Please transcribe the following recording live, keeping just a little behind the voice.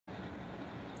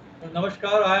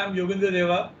Namaskar, I am Yogindra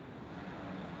Deva,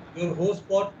 your host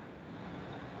for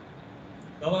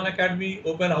Dhawan Academy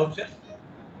Open Houses.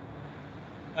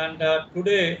 And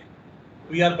today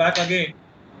we are back again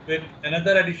with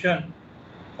another edition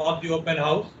of the Open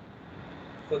House.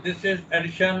 So this is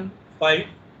edition 5.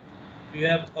 We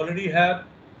have already had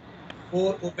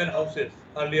 4 open houses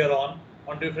earlier on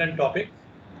different topics.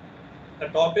 The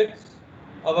topics,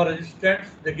 our registrants,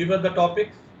 they give us the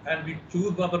topics and we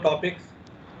choose one of the topics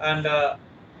and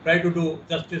try to do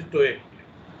justice to it.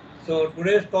 So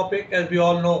today's topic, as we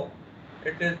all know,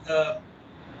 it is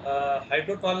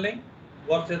hydro tunneling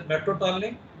versus metro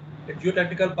tunneling, a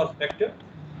geotechnical perspective.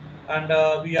 And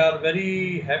we are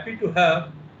very happy to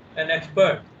have an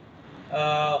expert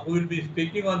who will be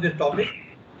speaking on this topic.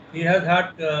 He has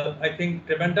had, I think,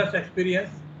 tremendous experience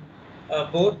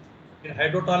both in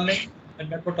hydro tunneling and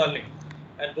metro tunneling.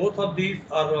 And both of these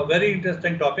are very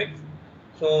interesting topics.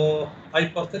 So I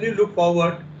personally look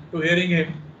forward to hearing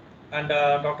him. And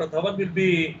Dr. Dhawan will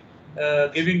be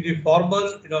giving the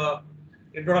formal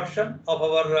introduction of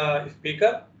our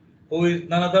speaker, who is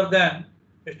none other than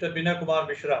Mr. Binaya Kumar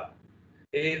Mishra.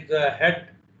 He is head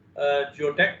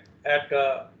Geotech at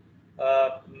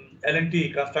L&T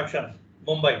Construction,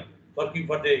 Mumbai, working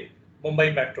for the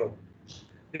Mumbai Metro.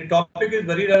 The topic is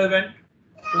very relevant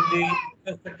to the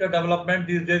infrastructure development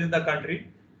these days in the country.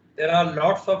 There are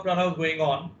lots of tunnels going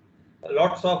on,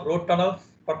 lots of road tunnels,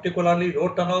 particularly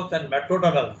road tunnels and metro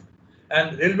tunnels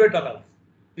and railway tunnels.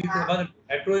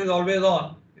 Metro is always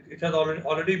on, it has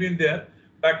already been there,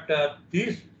 but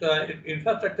these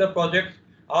infrastructure projects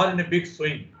are in a big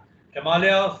swing.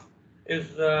 Himalayas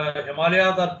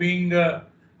are being,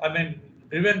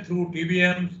 driven through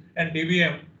TBMs and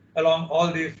DBM along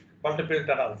all these multiple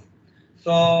tunnels.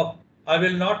 So I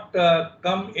will not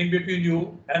come in between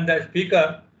you and the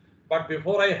speaker, but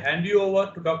before I hand you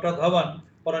over to Dr. Dhawan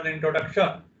for an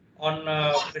introduction on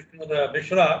Mr.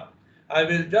 Mishra, I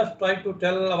will just try to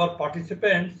tell our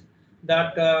participants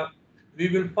that we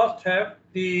will first have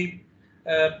the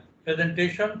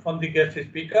presentation from the guest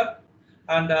speaker,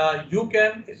 and you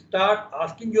can start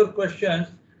asking your questions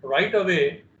right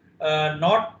away,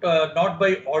 not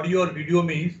by audio or video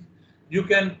means. You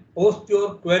can post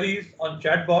your queries on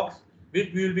chat box,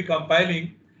 which we will be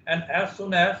compiling, and as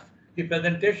soon as the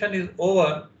presentation is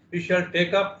over, we shall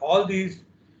take up all these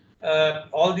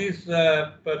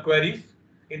queries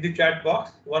in the chat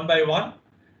box one by one.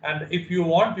 And if you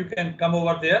want, you can come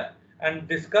over there and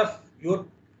discuss your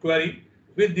query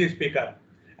with the speaker.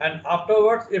 And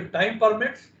afterwards, if time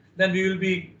permits, then we will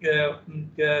be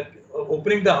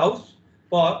opening the house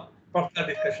for personal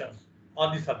discussions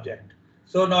on the subject.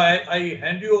 So now I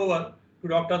hand you over to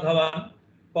Dr. Dhawan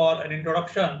for an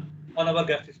introduction on our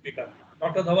guest speaker.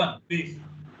 Dr. Dhawan, please.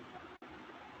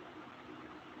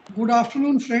 Good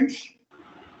afternoon, friends.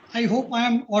 I hope I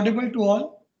am audible to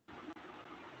all.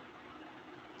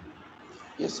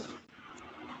 Yes, sir.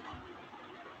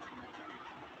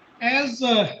 As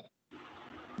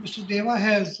Mr. Deva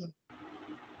has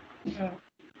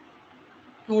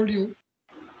told you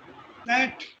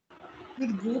that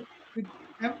with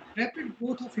rapid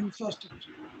growth of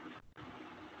infrastructure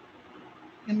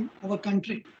in our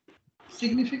country,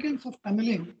 significance of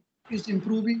tunneling is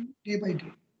improving day by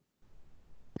day.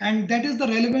 And that is the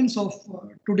relevance of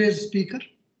today's speaker.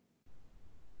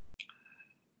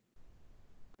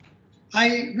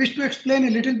 I wish to explain a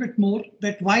little bit more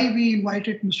that why we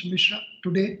invited Mr. Mishra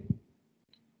today.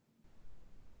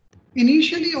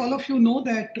 Initially, all of you know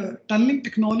that tunneling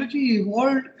technology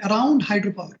evolved around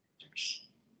hydropower projects.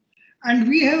 And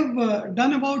we have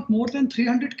done about more than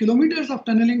 300 kilometers of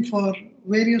tunneling for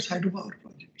various hydropower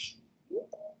projects.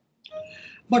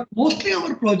 But mostly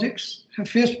our projects have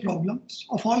faced problems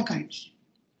of all kinds.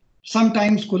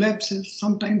 Sometimes collapses,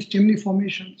 sometimes chimney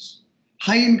formations,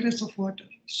 high ingress of water,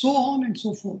 so on and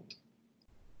so forth.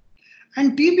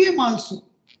 And TBM also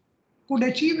could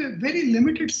achieve a very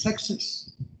limited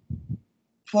success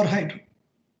for hydro.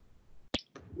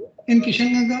 In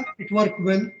Kishanganga, it worked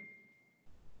well.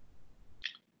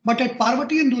 But at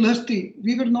Parvati and Dulhasti,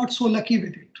 we were not so lucky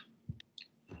with it.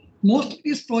 Most of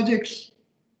these projects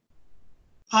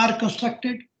are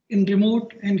constructed in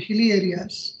remote and hilly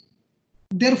areas.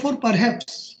 Therefore,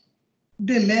 perhaps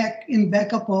they lack in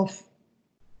backup of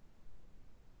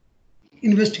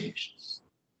investigations,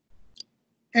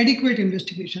 adequate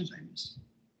investigations, I must say.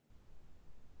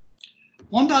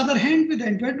 On the other hand, with the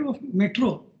advent of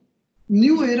metro,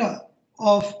 new era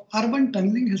of urban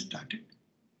tunneling has started.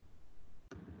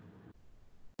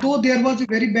 Though there was a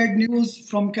very bad news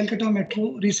from Calcutta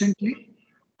Metro recently,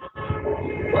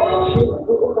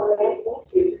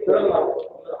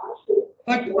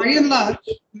 but by and large,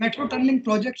 metro tunneling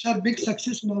projects are big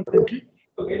success in our country.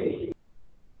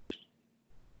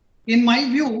 In my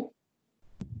view,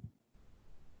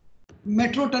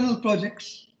 metro tunnel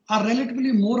projects are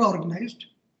relatively more organized.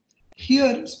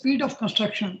 Here, speed of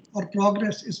construction or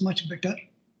progress is much better,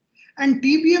 and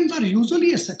TBMs are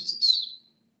usually a success.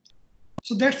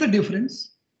 So that's the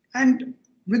difference. And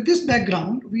with this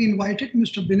background, we invited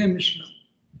Mr. Binaya Mishra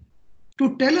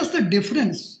to tell us the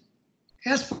difference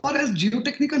as far as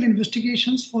geotechnical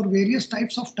investigations for various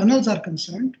types of tunnels are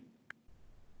concerned.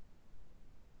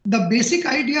 The basic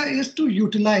idea is to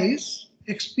utilize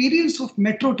experience of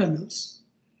metro tunnels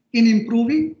in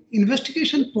improving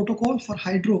investigation protocol for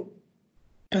hydro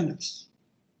tunnels.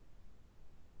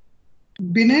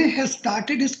 Binay has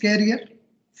started his career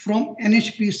from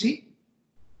NHPC,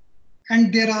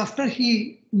 and thereafter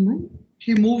he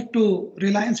moved to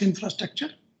Reliance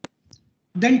Infrastructure,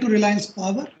 then to Reliance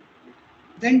Power,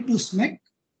 then to SMEC,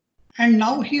 and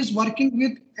now he is working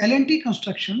with L&T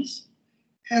Constructions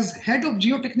as head of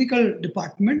geotechnical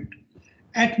department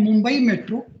at Mumbai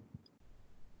Metro.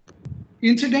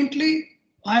 Incidentally,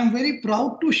 I am very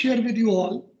proud to share with you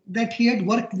all that he had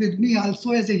worked with me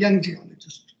also as a young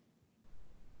geologist.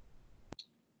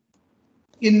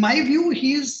 In my view,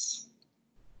 he is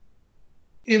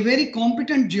a very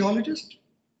competent geologist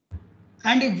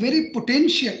and a very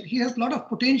potential. He has a lot of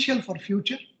potential for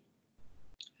future.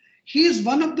 He is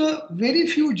one of the very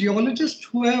few geologists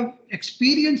who have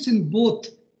experience in both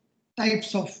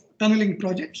types of tunneling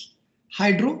projects,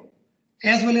 hydro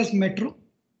as well as metro.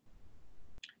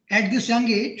 At this young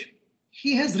age,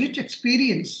 he has rich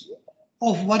experience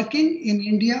of working in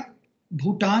India,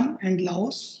 Bhutan, and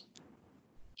Laos.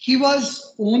 He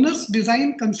was owner's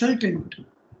design consultant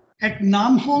at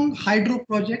Namhong Hydro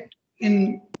Project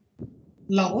in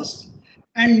Laos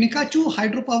and Nikachu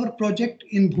Hydropower Project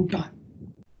in Bhutan.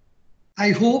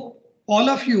 I hope all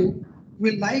of you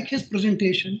will like his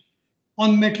presentation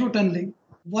on metro tunneling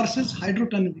versus hydro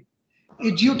tunneling,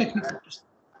 a geotechnical discipline.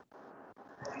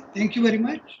 Thank you very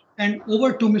much. And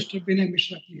over to Mr. Binaya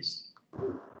Mishra, please.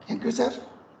 Thank you, sir.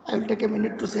 I will take a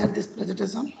minute to share this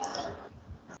presentation.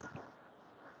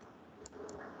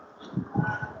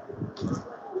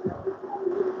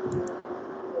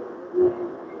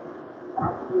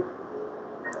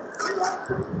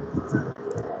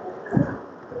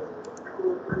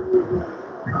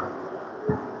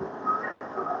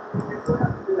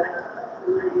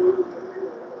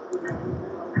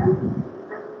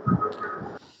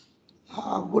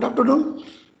 Good afternoon.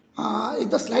 If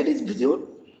the slide is visible?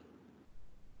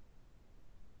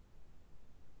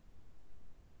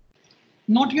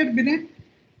 Not yet, Binay.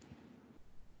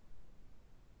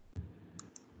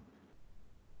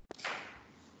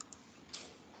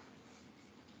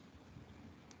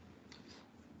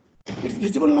 It's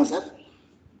visible now, sir?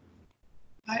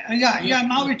 Yeah,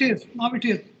 now it is. Now it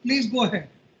is. Please go ahead.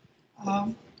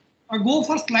 Go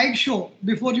for slideshow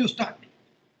before you start.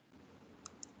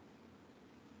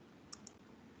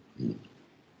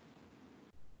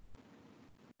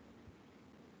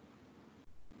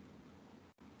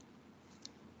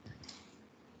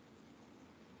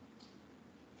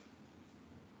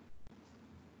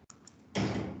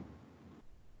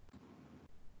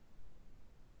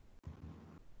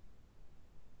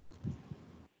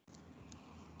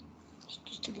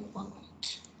 Just give me 1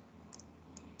 minute.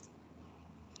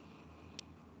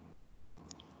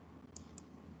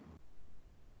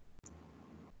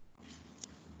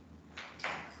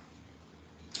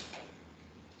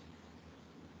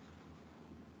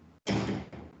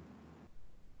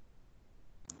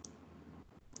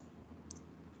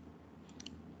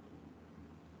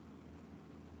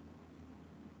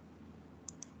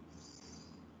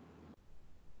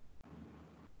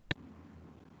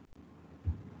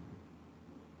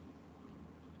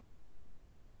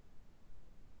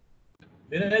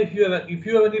 Binay, if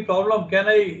you have any problem, can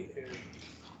I?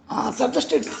 Sir,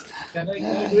 just it's Can I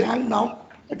do it? hang now.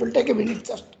 It will take a minute,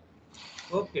 sir.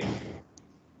 Okay.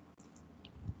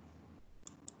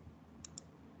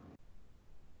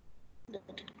 Let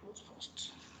it close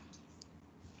first.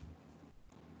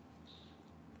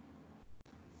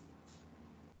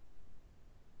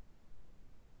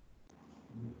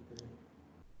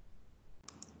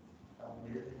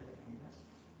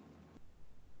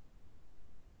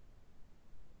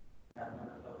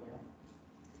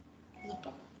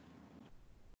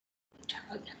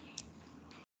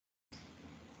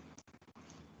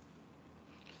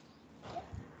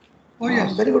 Oh,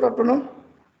 yes. Very good afternoon.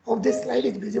 Hope this slide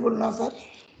is visible now, sir.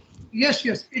 Yes,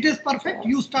 it is perfect.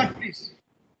 You start, please.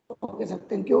 Okay, sir.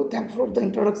 Thank you. Thanks for the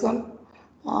introduction.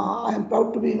 I am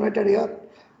proud to be invited here.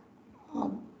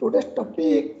 Today's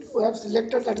topic we have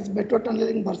selected, that is metro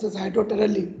tunneling versus hydro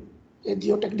tunneling, a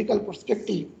geotechnical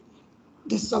perspective.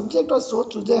 This subject was so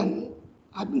chosen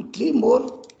having three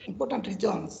more important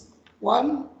reasons.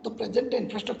 One, the present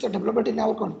infrastructure development in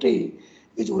our country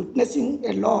is witnessing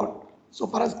a lot so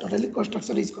far as tunneling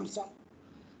construction is concerned.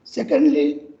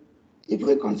 Secondly, if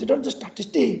we consider the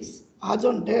statistics, as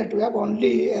on date, we have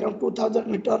only around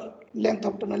 2,000-meter length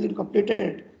of tunneling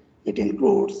completed. It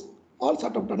includes all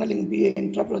sort of tunneling, be it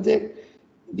infra project,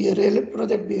 be a rail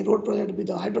project, be a road project, be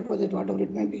the hydro project, whatever it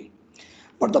may be.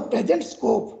 But the present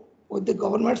scope, with the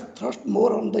government's thrust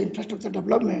more on the infrastructure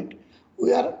development,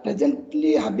 we are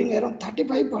presently having around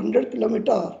 3,500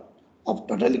 kilometers of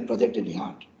tunneling project in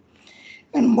hand.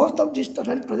 And most of these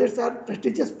tunnel projects are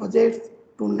prestigious projects.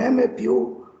 To name a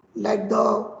few, like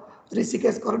the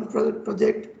Rishikesh current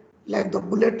project, like the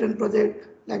Bullet Train project,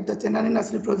 like the Chennai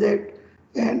Nasri project,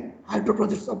 and hydro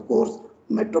projects, of course,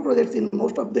 metro projects in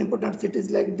most of the important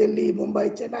cities like Delhi,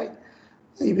 Mumbai, Chennai,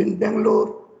 even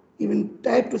Bangalore, even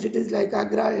type 2 cities like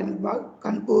Agra and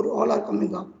Kanpur, all are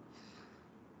coming up.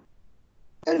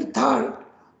 And third,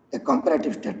 a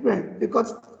comparative statement,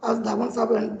 because as Dhawan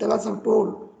Sahab and Devas have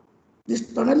told,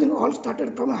 this tunneling all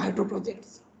started from hydro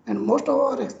projects, and most of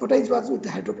our expertise was with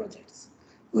hydro projects.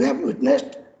 We have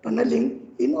witnessed tunneling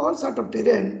in all sorts of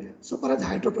terrain so far as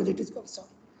hydro project is concerned.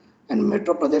 And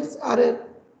metro projects are a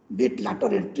bit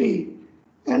later entry,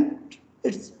 and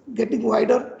it's getting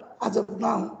wider as of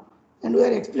now. And we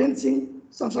are experiencing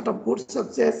some sort of good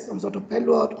success, some sort of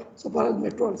failure so far as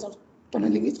metro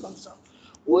tunneling is concerned.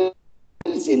 We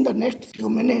will see in the next few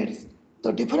minutes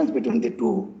the difference between the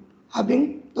two,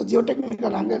 having the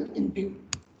geotechnical angle in view.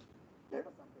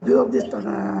 View of this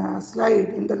slide,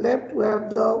 in the left we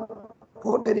have the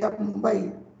port area of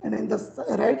Mumbai, and in the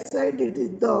right side it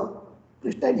is the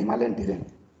pristine Himalayan terrain.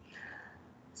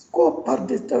 Scope for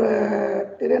this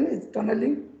terrain is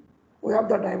tunneling. We have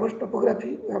the diverse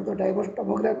topography, we have the diverse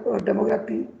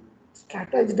demography,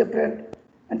 strata is different,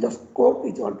 and the scope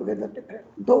is altogether different.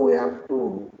 Though we have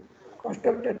to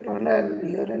construct a tunnel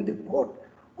here in the port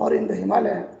or in the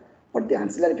Himalaya, but the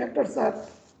ancillary factors are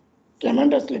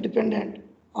tremendously dependent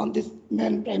on this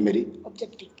main primary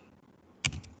objective.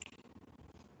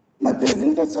 My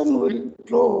presentation will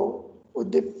flow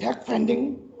with the fact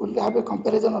finding. We'll have a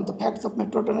comparison of the facts of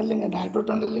metro tunneling and hydro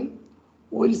tunneling.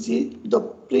 We'll see the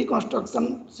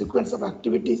pre-construction sequence of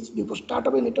activities before start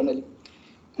of any tunneling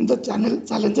and the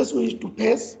challenges we used to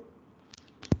face,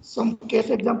 some case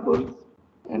examples,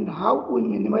 and how we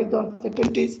minimize the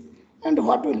uncertainties, and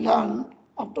what we learn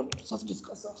after such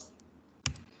discussions.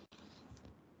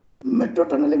 Metro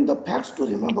tunneling, the facts to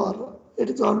remember, it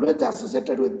is always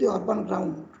associated with the urban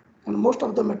ground, and most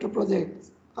of the metro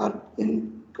projects are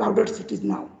in crowded cities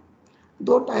now.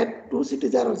 Though Tier 2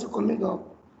 cities are also coming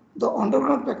up, the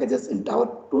underground packages in Tier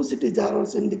 2 cities are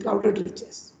also in the crowded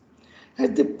reaches.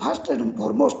 And the first and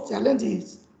foremost challenge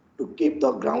is to keep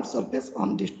the ground surface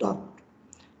undisturbed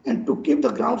and to keep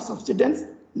the ground subsidence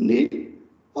nil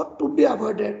or to be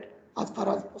avoided as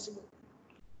far as possible.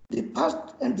 The first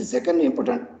and the second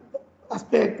important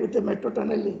aspect with the metro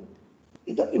tunneling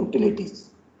is the utilities.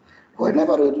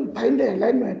 Whenever we will find an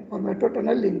alignment for metro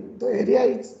tunneling, the area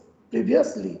is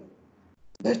previously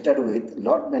vested with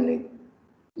lot many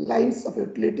lines of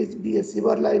utilities, be a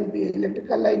sewer line, be a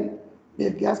electrical line, be a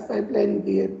gas pipeline,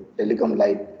 be a telecom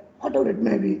line, whatever it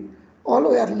may be. All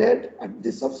were laid at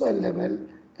the subsoil level,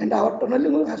 and our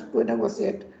tunneling has to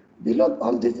negotiate below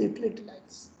all these utility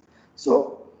lines.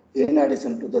 So, in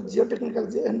addition to the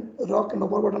geotechnical and rock and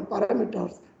overburden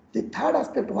parameters, the third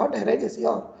aspect what arises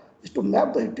here is to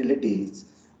map the utilities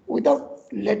without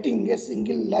letting a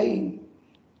single line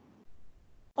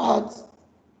as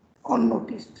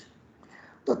unnoticed.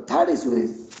 The third issue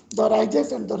is the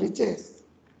rises and the reaches.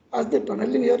 As the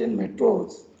tunneling here in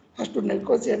metros has to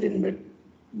negotiate in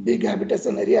big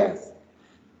habitation areas,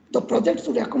 the project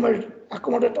should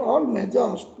accommodate all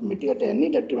measures to mitigate any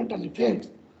detrimental effects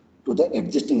to the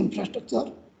existing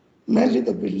infrastructure, mainly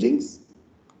the buildings,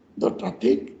 the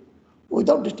traffic,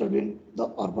 without disturbing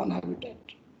the urban habitat.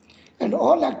 And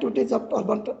all activities of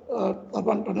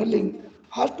urban tunneling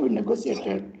has to be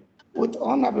negotiated with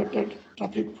unabated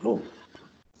traffic flow.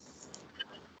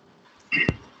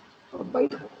 By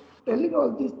telling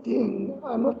all these things,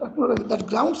 I must acknowledge that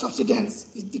ground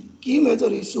subsidence is the key major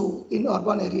issue in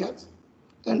urban areas.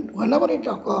 And whenever it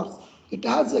occurs, it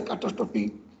has a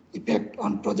catastrophic effect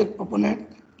on project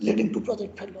proponent, leading to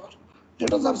project failure.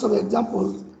 Let us have some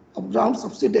examples of ground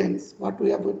subsidence, what we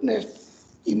have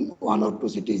witnessed in one or two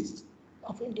cities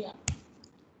of India.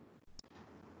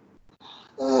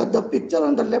 The picture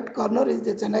on the left corner is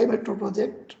the Chennai Metro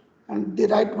Project. And the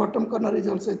right bottom corner is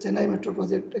also a Chennai Metro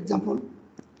Project example.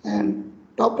 And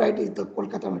top right is the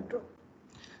Kolkata Metro.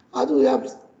 As we have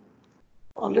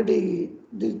already,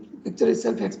 the picture is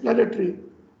self-explanatory,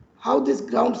 how this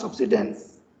ground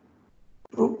subsidence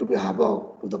proved to be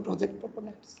havoc to the project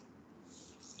proponents.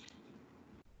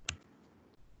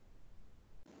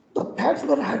 The facts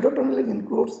for hydrotunneling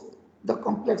includes the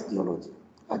complex geology.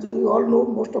 As we all know,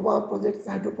 most of our projects,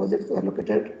 hydro projects, are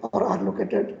located or are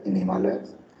located in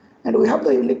Himalayas. And we have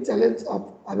the unique challenge of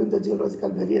having the geological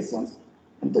variations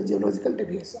and the geological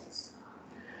deviations.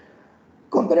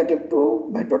 Comparative to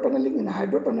metro tunneling, in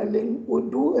hydrotunneling, we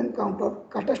do encounter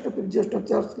catastrophic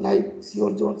geostructures like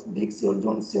shear zones, big shear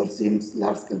zones, shear seams,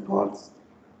 large-scale faults,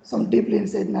 some deeply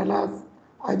inside nalas,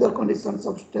 either conditions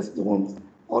of stress zones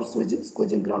or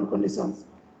squeezing ground conditions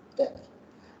there.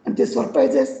 And the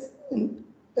surprises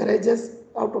arises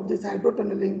out of this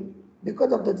hydrotunneling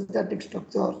because of the geodetic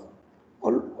structures,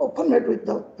 often met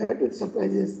with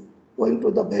surprises owing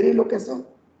to the very location.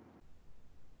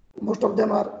 Most of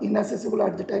them are inaccessible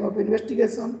at the time of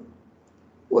investigation,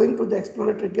 owing to the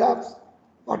exploratory gaps.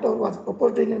 Whatever was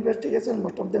proposed in investigation,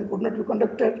 most of them could not be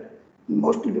conducted,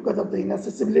 mostly because of the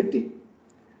inaccessibility,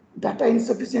 data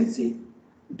insufficiency,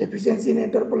 deficiency in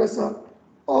interpolation,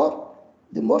 or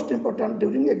the most important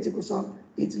during execution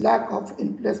is lack of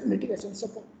in-place mitigation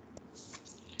support.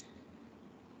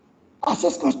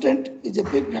 Access constraint is a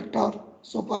big factor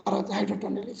so far as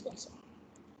hydrotunnel is concerned.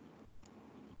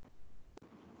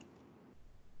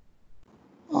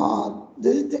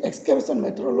 This is the excavation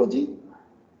methodology.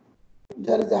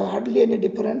 There is hardly any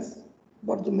difference,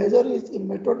 but the measure is in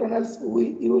metro tunnels, we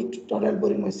used tunnel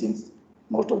boring machines.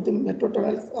 Most of the metro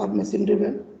tunnels are machine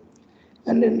driven.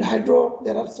 And in hydro,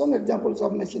 there are some examples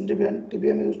of machine driven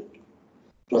TBM used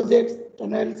projects,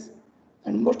 tunnels,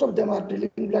 and most of them are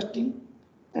drilling blasting.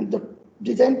 And the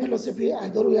design philosophy,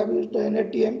 either we have used the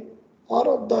NATM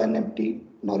or the NMT,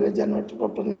 Norwegian Metro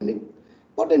Tunneling.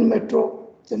 But in metro,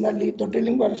 generally, the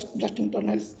drilling blasting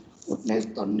tunnels witness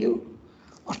the new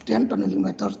Austrian tunneling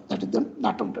method, that is the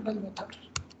lateral tunnel method.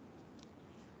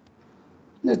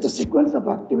 Next, the sequence of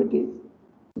activities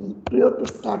is prior to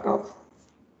start of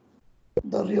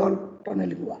the real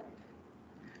tunneling work.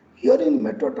 Here in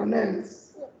metro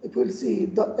tunnels, if you will see,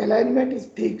 the alignment is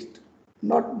fixed,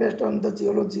 not based on the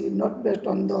geology, not based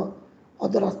on the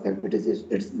other aspect,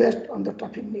 it's based on the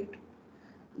traffic need.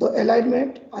 The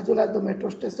alignment as well as the metro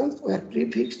stations were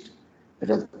pre-fixed. It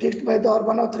was fixed by the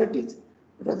urban authorities.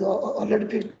 It was already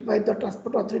fixed by the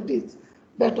transport authorities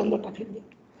based on the traffic need.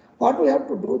 What we have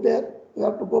to do there, we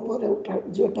have to go for a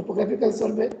geotopographical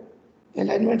survey,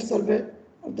 alignment survey,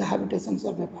 or the habitation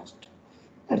survey first.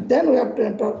 And then we have to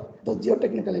enter the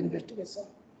geotechnical investigation.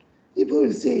 If you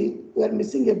will see, we are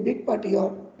missing a big part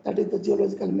here, that is the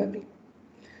geological mapping.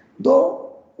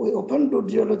 Though we often do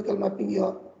geological mapping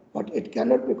here, but it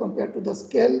cannot be compared to the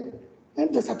scale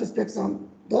and the satisfaction,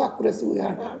 the accuracy we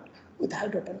had with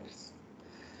hydrotunnels.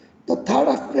 The third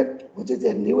aspect, which is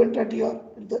a new entrant here,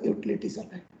 is the utility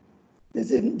survey.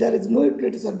 There is no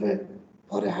utility survey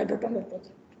for a hydrotunnel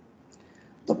project.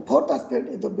 The fourth aspect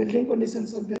is the building condition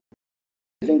survey.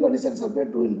 Building condition survey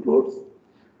to include,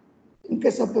 in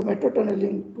case of the metro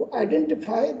tunneling, to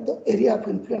identify the area of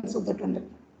influence of the tunnel,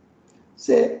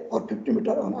 say for 50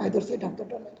 meters on either side of the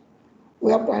tunnel.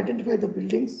 We have to identify the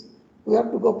buildings. We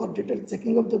have to go for detailed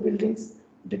checking of the buildings,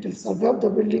 detailed survey of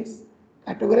the buildings,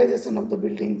 categorization of the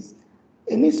buildings.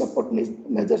 Any support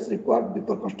measures required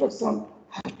before construction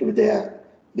has to be there,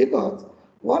 because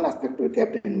one aspect we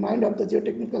kept in mind of the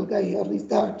geotechnical guy here is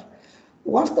that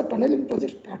once the tunneling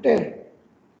project started,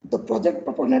 the project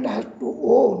proponent has to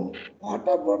own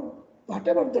whatever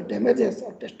the damages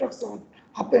or destruction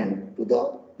happened to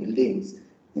the buildings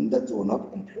in the zone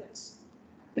of influence.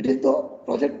 It is the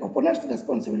project proponent's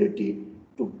responsibility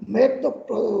to make the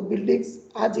buildings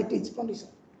as it is condition.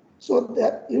 So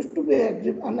there used to be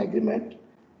an agreement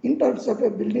in terms of a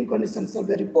building condition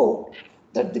survey report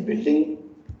that the building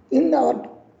in our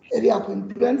area of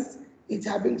influence is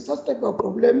having such type of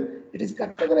problem. It is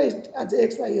categorized as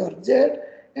X, Y, or Z,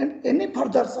 and any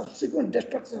further subsequent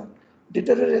destruction,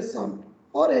 deterioration,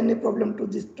 or any problem to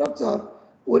the structure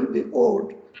will be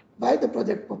owed by the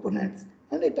project proponents,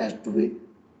 and it has to be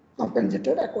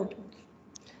compensated accordingly.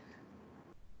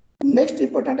 Next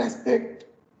important aspect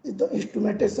is the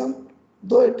instrumentation,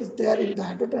 though it is there in the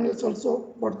hydrotunnels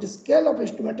also, but the scale of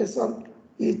instrumentation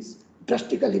is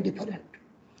drastically different.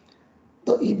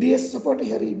 The EBS support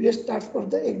here, EBS starts for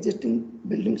the existing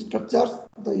building structures.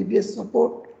 The EBS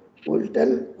support will tell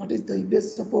what is the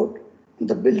EBS support, and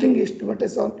the building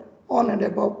instrumentation on and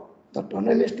above the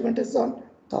tunnel instrumentation,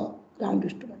 the ground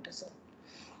instrumentation.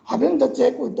 Having the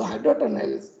check with the hydro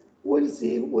tunnels, we'll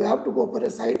see we have to go for a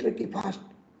site recce first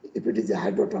if it is a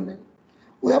hydro tunnel.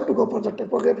 We have to go for the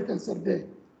topographical survey.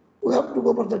 We have to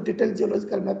go for the detailed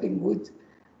geological mapping, which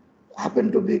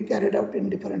happen to be carried out in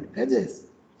different phases.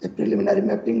 A preliminary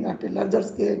mapping at a larger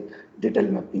scale,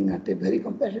 detailed mapping at a very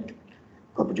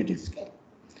competitive scale.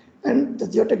 And the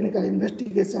geotechnical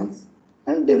investigations,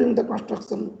 and during the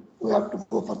construction, we have to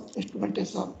go for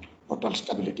instrumentation, total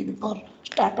stability before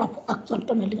start of actual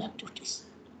tunneling activities.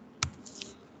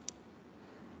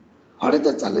 What are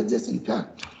the challenges in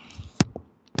fact?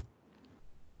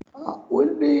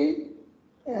 We'll be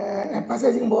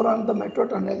emphasizing more on the metro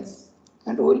tunnels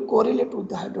and will correlate with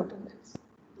the hydro tunnels.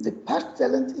 The first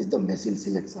challenge is the machine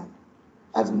selection.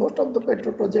 As most of the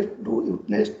metro projects do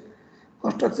witness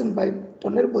construction by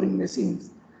tunnel boring machines,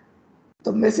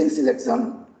 the machine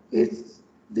selection is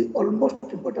the most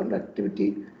important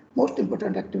activity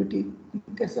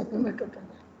in case of a metro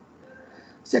tunnel.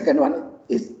 Second one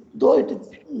is, though it is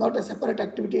not a separate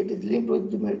activity, it is linked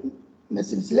with the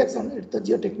machine selection, it's the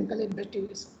geotechnical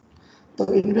investigation.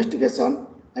 The investigation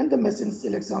and the machine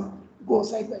selection go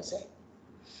side by side.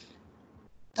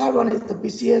 Third one is the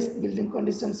BCS, building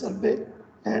condition survey,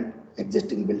 and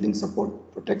existing building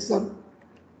support protection,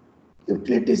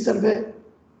 utility survey.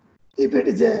 If it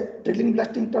is a drilling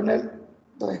blasting tunnel,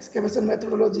 the excavation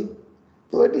methodology,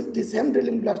 though it is the same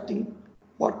drilling blasting,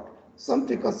 but some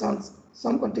precautions,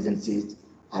 some contingencies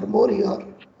are more here,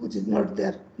 which is not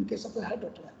there in case of a hydro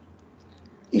tunnel.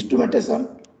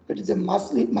 Instrumentation, it is a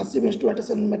massive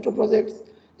instrumentation in metro projects.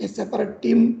 A separate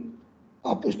team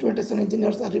of instrumentation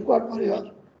engineers are required for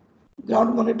your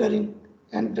ground monitoring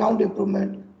and ground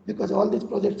improvement, because all these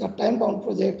projects are time-bound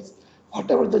projects.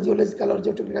 Whatever the geological or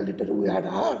geotechnical data we had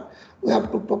heard, we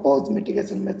have to propose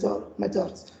mitigation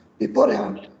measures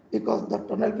beforehand, because the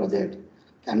tunnel project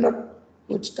cannot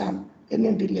withstand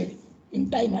any delay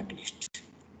in time at least.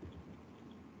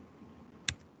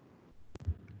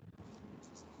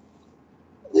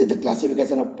 The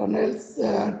classification of tunnels,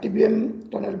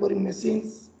 TBM, tunnel boring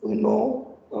machines, we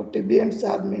know TBMs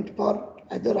are meant for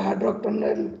either hard rock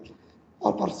tunnel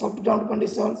or for soft ground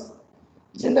conditions.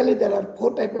 Generally, there are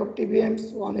 4 types of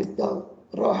TBMs. One is the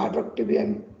raw hard rock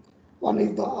TBM, one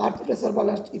is the earth pressure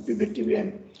balanced EPB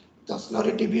TBM, the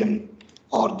slurry TBM,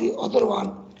 or the other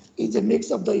one is a mix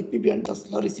of the EPB and the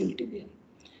slurry seal TBM.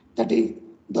 That is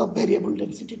the variable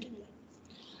density TBM.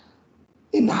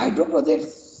 In hydro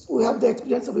projects, we have the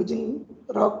experience of using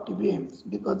rock TBMs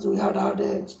because we had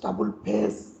a stable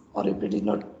phase, or if it is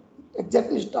not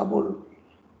exactly stable,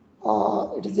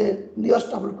 it is a near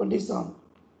stable condition.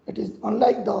 It is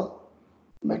unlike the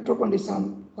metro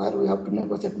condition where we have to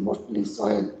negotiate mostly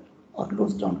soil or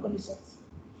loose ground conditions.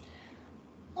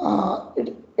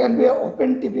 It can be an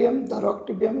open TBM. The rock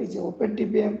TBM is an open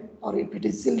TBM, or if it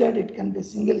is sealed, it can be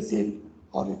single seal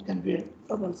or it can be a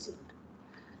double seal.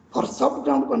 For soft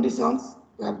ground conditions,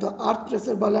 we have the earth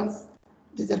pressure balance.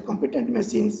 These are competent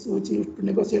machines which use to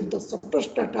negotiate the softer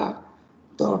strata,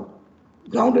 the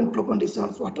ground inflow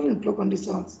conditions, water inflow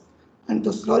conditions, and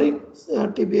the slurry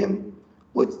TBM,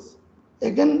 which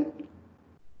again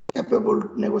capable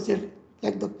to negotiate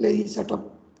like the clay sort of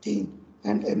thing,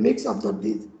 and a mix of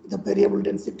the variable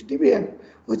density TBM,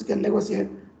 which can negotiate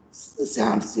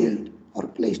sand, silt, or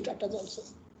clay strata also.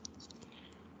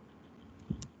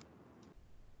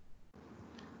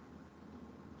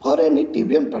 For any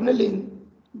TBM tunneling,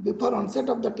 before onset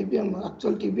of the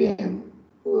actual TBM,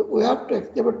 we have to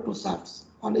excavate 2 shafts.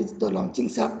 One is the launching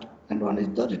shaft and one is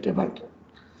the retrieval shaft.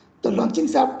 The launching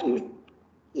shaft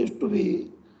used to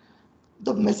be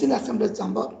the machine assembly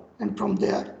chamber, and from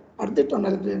there, at the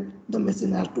tunnel grade, the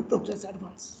machine has to progress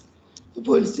advance. We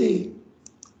will see.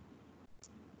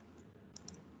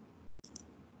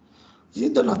 This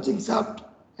is the launching shaft,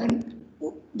 and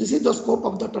this is the scope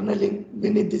of the tunneling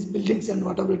beneath these buildings and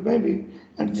whatever it may be,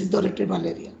 and this is the retrieval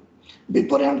area.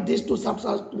 Beforehand, these 2 shafts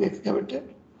have to be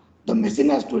excavated. The machine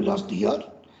has to be launched here.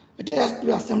 It has to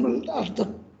be assembled at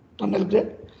the tunnel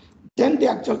grade. Then the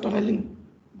actual tunneling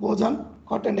goes on,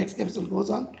 cut and excavation goes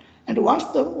on. And once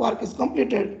the work is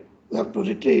completed, we have to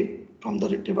retrieve from the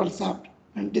retrieval shaft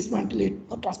and dismantle it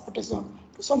for transportation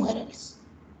to somewhere else.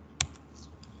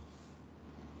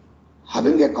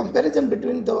 Having a comparison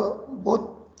between the both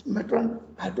metro and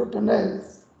hydro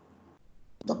tunnels,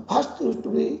 the first used to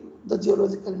be the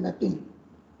geological mapping.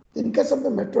 In case of the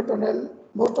metro tunnel,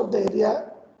 most of the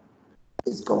area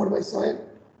is covered by soil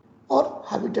or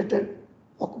habitated,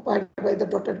 occupied by the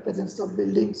dotted presence of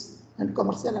buildings and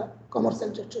commercial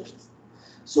structures.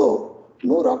 So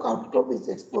no rock outcrop is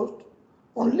exposed.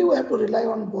 Only we have to rely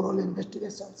on borehole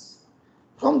investigations.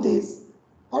 From this,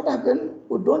 what happened,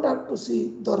 we don't have to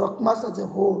see the rock mass as a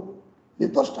whole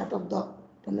before start of the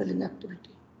tunneling activity.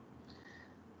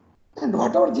 And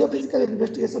whatever geophysical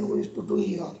investigation we used to do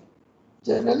here,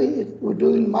 generally we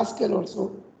do in mass scale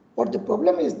also, but the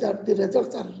problem is that the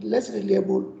results are less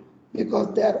reliable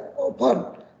because they are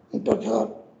often interfere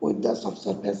with the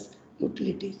subsurface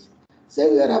utilities. Say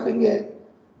we are having a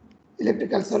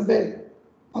electrical survey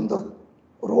on the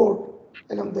road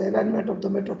along the alignment of the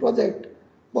metro project,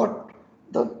 but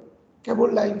the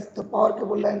cable lines, the power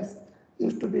cable lines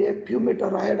used to be a few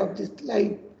meters ahead of this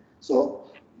line.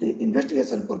 So the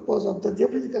investigation purpose of the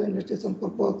geophysical investigation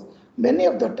purpose many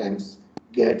of the times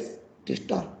gets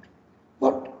disturbed.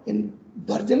 But in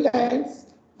virgin lines,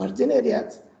 virgin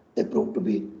areas, they prove to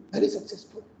be very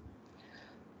successful.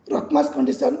 Rock mass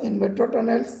condition in metro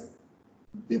tunnels,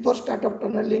 before start of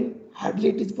tunneling, hardly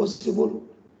it is possible.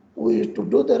 We used to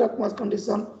do the rock mass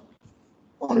condition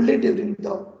only during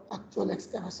the actual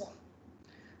excavation.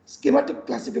 Schematic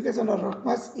classification of rock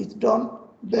mass is done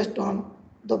based on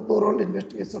the borehole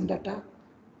investigation data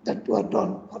that were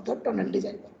done for the tunnel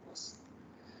design purpose.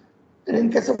 And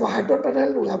in case of a hydro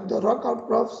tunnel, we have the rock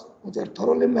outcrops which are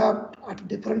thoroughly mapped at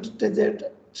different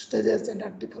stages and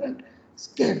at different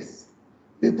scales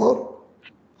before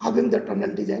having the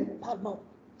tunnel design farm out.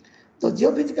 The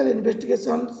geophysical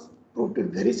investigations proved to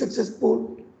be very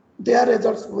successful. Their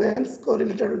results, when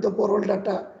correlated with the borehole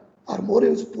data, are more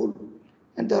useful,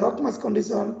 and the rock mass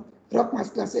condition, rock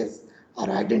mass classes are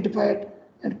identified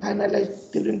and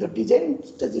finalized during the design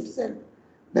stage itself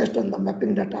based on the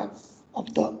mapping data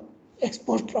of the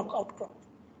exposed rock outcrop.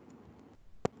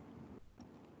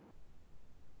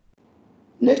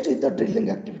 Next is the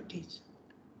drilling activities.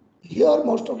 Here,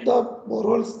 most of the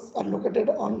boreholes are located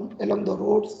along the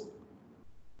roads,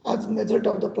 as majority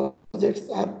of the projects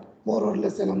are more or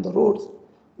less along the roads.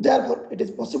 Therefore, it is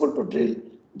possible to drill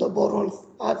the boreholes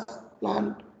as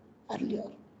planned earlier.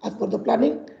 As per the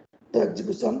planning, the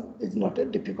execution is not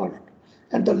difficult,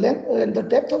 and the length and the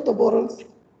depth of the boreholes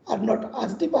are not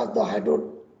as deep as the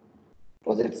hydro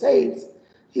project sites.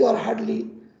 Here, hardly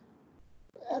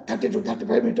 30 to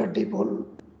 35 meter deep hole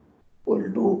will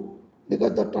do,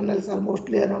 because the tunnels are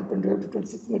mostly around 25 to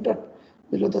 26 meter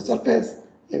below the surface.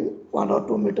 1 or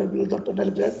 2 meter below the tunnel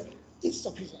bed is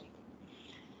sufficient.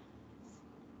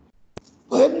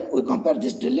 When we compare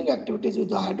these drilling activities with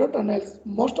the hydro tunnels,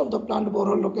 most of the planned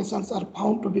borehole locations are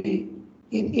found to be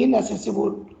in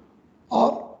inaccessible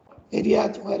or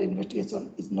areas where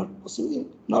investigation is not possible,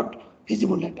 not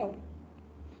feasible at all.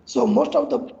 So most of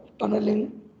the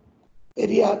tunneling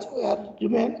areas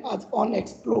remain as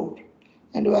unexplored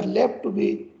and were left to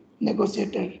be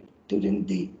negotiated during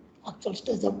the actual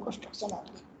stage of construction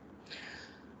only.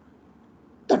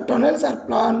 The tunnels are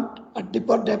planned at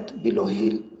deeper depth below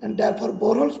hill, and therefore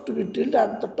boreholes to be drilled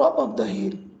at the top of the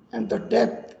hill, and the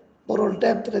depth, borehole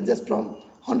depth ranges from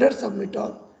hundreds of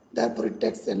meters. Therefore, it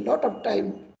takes a lot of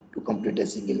time to complete a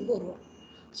single borehole.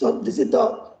 So this is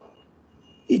the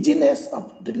easiness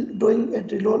of doing a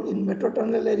drill hole in metro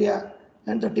tunnel area,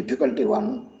 and the difficulty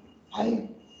one high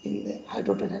in the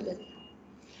hydro tunnel area.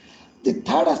 The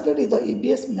third aspect is the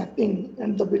EBS mapping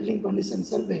and the building condition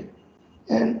survey.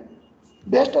 And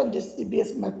based on this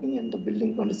EBS mapping and the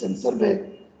building condition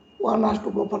survey, one has to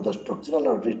go for the structural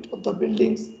audit of the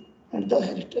buildings and the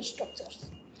heritage structures.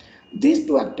 These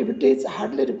two activities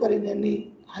hardly require in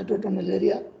any hydro tunnel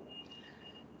area.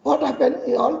 What happens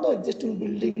in all the existing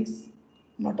buildings,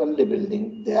 not only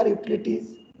buildings, their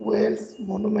utilities, wells,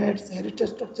 monuments, heritage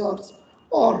structures,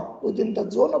 or within the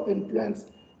zone of influence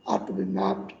are to be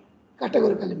mapped,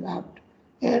 categorically mapped,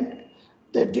 and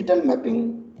the detailed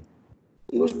mapping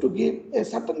used to give a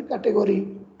certain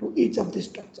category to each of these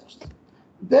structures.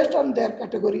 Based on their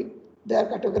category, they are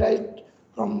categorized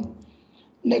from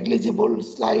negligible,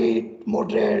 slight,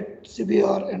 moderate,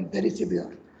 severe, and very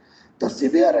severe. The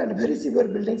severe and very severe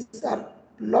buildings are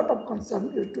a lot of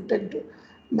concern used to take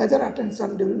major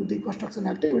attention during the construction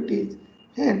activities.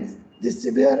 Hence, these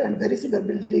severe and very severe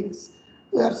buildings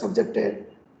were subjected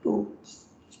to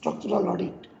structural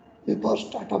audit before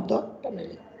start of the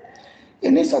tunneling.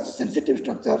 Any such sensitive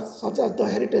structures, such as the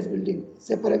heritage building,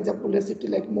 say for example a city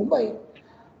like Mumbai,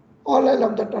 all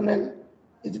along the tunnel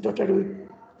is dotted with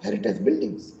heritage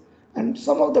buildings, and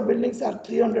some of the buildings are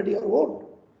 300-year old,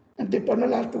 and the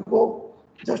tunnel has to go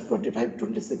just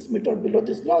 25-26 meters below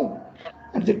this ground.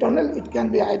 And the tunnel, it can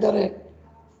be either a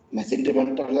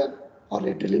machine-driven tunnel or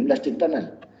a drilling blasting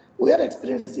tunnel. We are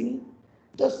experiencing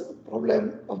this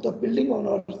problem of the building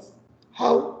owners,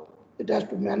 how it has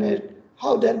to manage,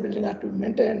 how their building has to be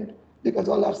maintained, because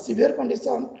all are severe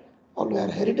condition, all are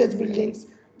heritage buildings.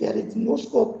 There is no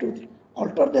scope to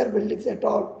alter their buildings at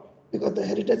all. because the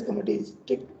heritage committee is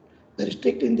very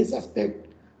strict in this aspect.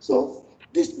 So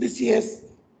this BCS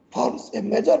forms a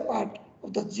major part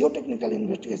of the geotechnical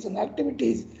investigation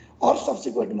activities or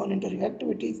subsequent monitoring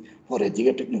activities for a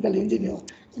geotechnical engineer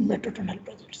in metro tunnel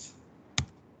projects.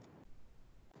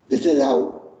 This is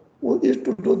how we used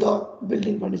to do the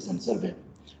building condition survey.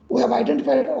 We have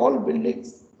identified all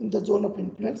buildings in the zone of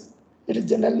influence. It is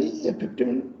generally a 50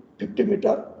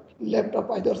 meter left of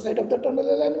either side of the tunnel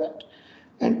alignment,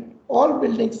 and all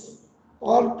buildings,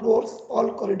 all floors,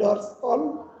 all corridors,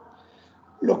 all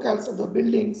locales of the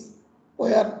buildings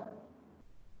were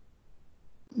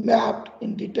mapped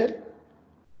in detail.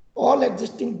 All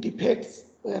existing defects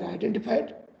were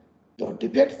identified. The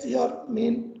defects here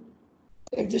mean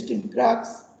existing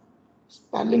cracks,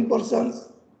 spalling portions,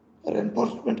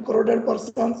 reinforcement corroded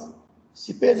portions,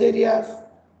 seepage areas,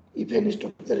 if any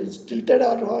structure is tilted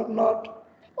or not.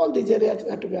 All these areas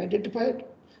have to be identified.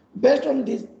 Based on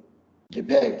these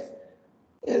defects,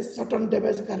 a certain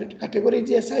damage category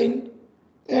is assigned,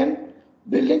 and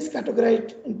buildings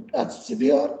categorized as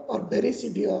severe or very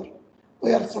severe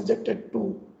were subjected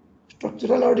to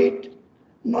structural audit.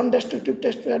 Non-destructive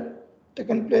tests were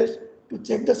taken place to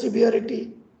check the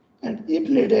severity, and if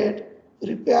needed,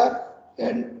 repair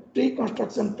and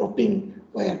pre-construction propping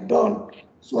were done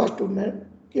so as to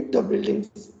keep the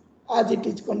buildings as it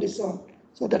is conditioned,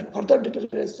 so that further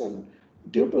deterioration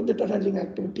due to the tunneling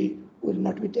activity will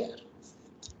not be there.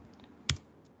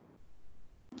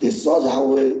 This shows how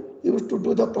we used to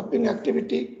do the propping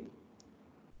activity.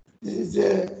 This is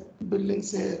a building,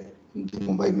 say, in the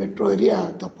Mumbai Metro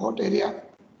area, the port area.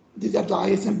 These are the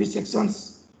ISMB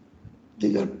sections.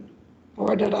 These are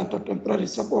provided as the temporary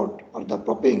support or the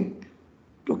propping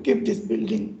to keep this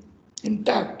building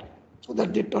intact, so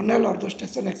that the tunnel or the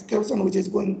station excavation, which is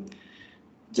going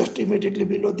just immediately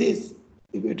below this,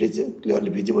 if it is clearly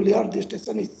visible here, the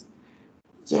station is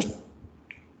just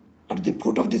at the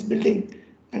foot of this building,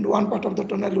 and one part of the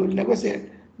tunnel will negotiate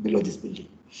below this building.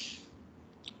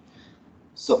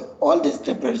 So all these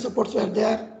temporary supports were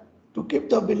there to keep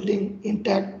the building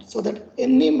intact, so that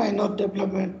any minor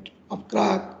development of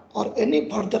crack or any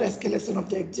further escalation of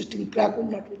the existing crack will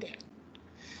not be there.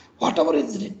 Whatever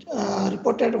is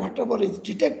reported, whatever is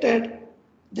detected,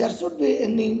 there should be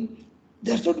an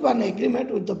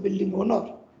agreement with the building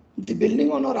owner. The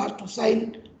building owner has to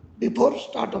sign before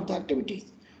start of the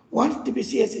activities. Once the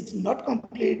BCS is not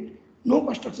complete, no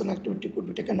construction activity could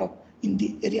be taken up in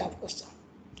the area of question.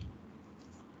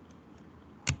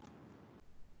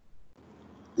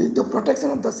 The protection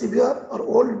of the severe or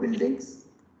old buildings,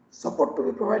 support to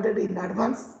be provided in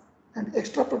advance, and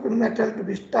extra propping material to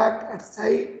be stacked at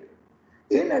site.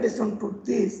 In addition to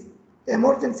this,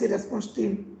 emergency response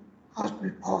team has to be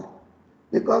formed,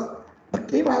 because the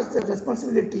team has the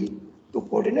responsibility to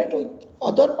coordinate with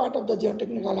other part of the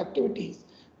geotechnical activities.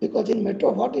 Because in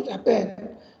metro, what is happened,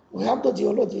 we have the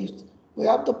geologists, we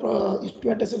have the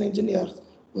instrumentation engineers,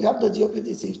 we have the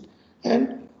geophysicists,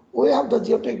 and we have the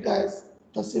geotech guys,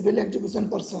 the civil execution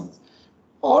persons.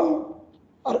 All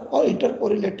are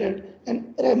intercorrelated,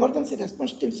 and emergency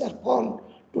response teams are formed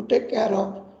to take care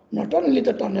of not only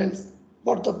the tunnels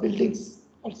but the buildings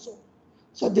also.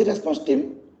 So the response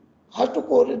team has to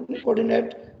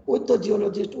coordinate with the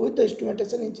geologist, with the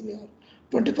instrumentation engineer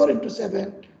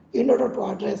 24/7 in order to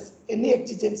address any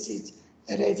exigencies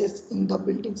arises in the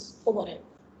buildings overhead.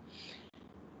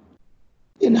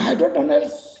 In hydro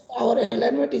tunnels, our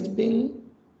alignment is being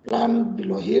planned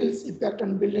below hills. Impact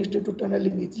on buildings due to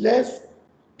tunneling is less.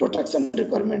 Protection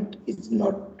requirement is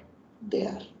not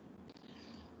there.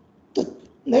 The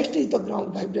next is the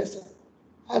ground vibration.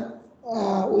 As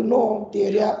we know, the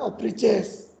area of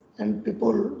bridges and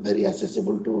people very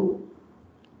accessible to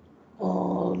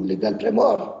legal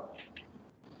framework.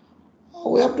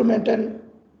 We have to maintain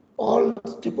all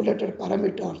stipulated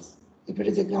parameters. If it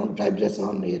is a ground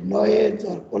vibration, a noise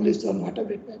or pollution,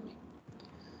 whatever it may be.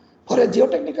 For a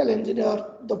geotechnical engineer,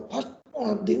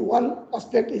 the one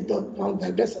aspect is the ground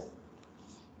vibration.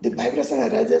 The vibration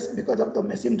arises because of the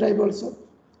machine drive also,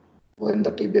 when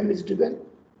the TBM is driven,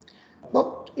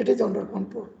 but it is under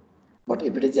control. But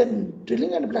if it is a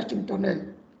drilling and blasting tunnel,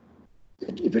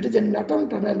 if it is a natural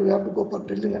tunnel, we have to go for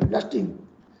drilling and blasting.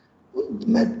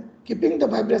 Keeping the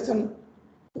vibration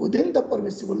within the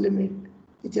permissible limit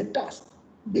is a task,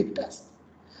 big task.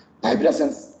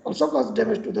 Vibrations also cause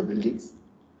damage to the buildings.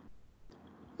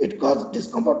 It causes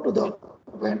discomfort to the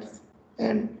vents,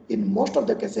 and in most of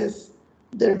the cases,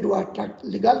 they do attract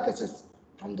legal cases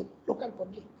from the local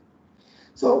public.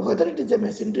 So whether it is a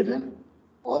machine driven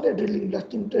or a drilling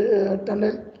blasting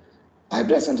tunnel,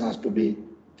 vibrations has to be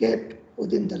kept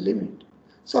within the limit.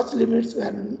 Such limits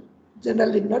were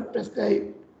generally not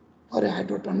prescribed for a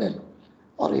hydro tunnel,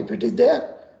 or if it is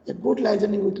there, a good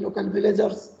liaising with local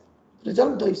villagers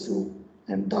resolve the issue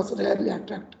and thus rarely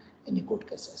attract any court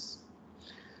cases.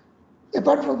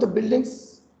 Apart from the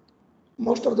buildings,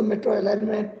 most of the metro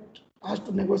alignment has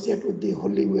to negotiate with the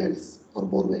holy wells or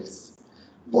bore wells.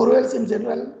 Bore wells in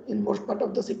general in most part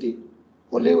of the city,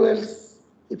 holy wells,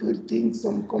 if you think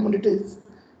some communities,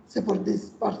 say for this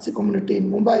Parsi community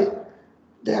in Mumbai,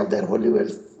 they have their holy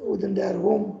wells within their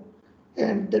home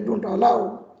and they don't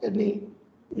allow any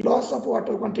loss of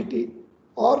water quantity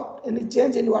or any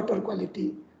change in water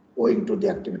quality owing to the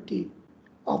activity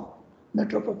of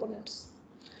metro proponents.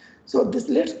 So this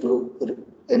leads to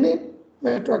any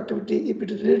metro activity if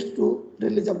it leads to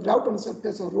release of grout on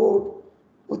surface or road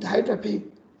with high traffic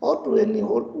or to any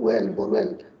well, bore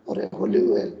well or a holy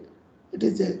well. It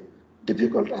is a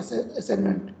difficult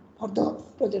assignment for the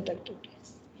project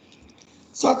activities.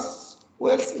 Such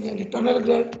wells in any tunnel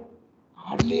grade,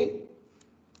 hardly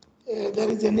there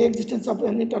is any existence of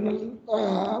any tunnel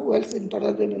wells in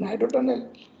tunnel grade in hydro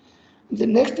tunnel. The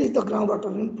next is the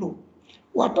groundwater inflow.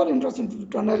 Water intrusion into the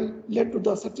tunnel led to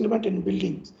the settlement in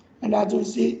buildings. And as you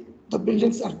see, the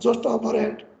buildings are just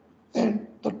overhead and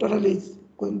the tunnel is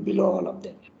going below all of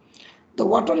them. The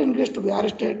water ingress to be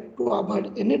arrested to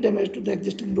avoid any damage to the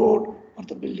existing road or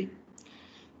the building.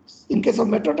 In case of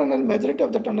metro tunnel, majority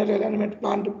of the tunnel alignment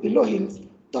planned below hills,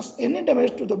 thus any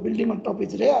damage to the building on top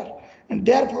is rare and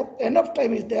therefore enough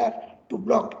time is there to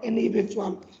block any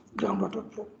eventual groundwater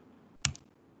flow.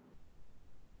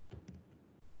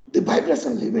 The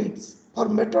vibration limits for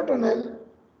metro tunnel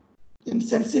in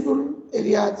sensible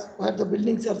areas where the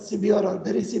buildings are severe or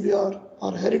very severe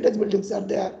or heritage buildings are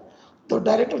there, the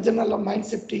Director General of Mine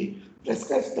Safety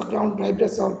prescribes the ground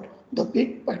vibration, the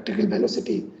peak practical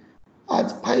velocity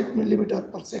as 5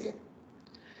 mm per second.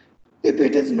 If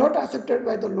it is not accepted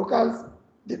by the locals,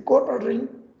 the court ordering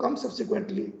comes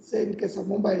subsequently, say in case of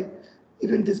Mumbai,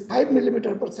 even this 5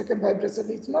 mm per second vibration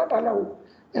is not allowed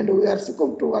and we are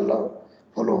succumbed to follow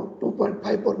 2.54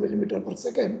 mm per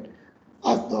second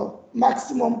as the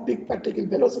maximum peak particle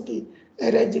velocity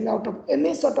arising out of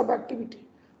any sort of activity,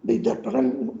 be the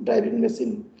tunnel driving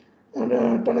machine,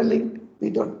 tunneling, be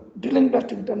the drilling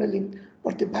blasting tunneling,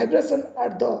 but the vibration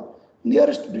at the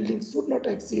nearest building should not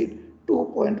exceed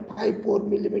 2.54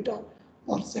 mm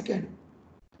per second.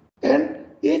 And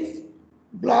each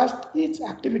blast, each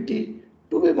activity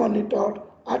to be monitored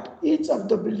at each of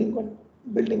the building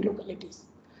localities.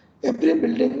 Every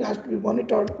building has to be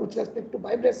monitored with respect to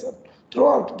vibration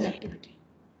throughout the activity.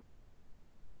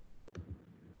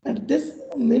 And this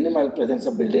minimal presence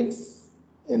of buildings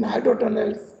in hydro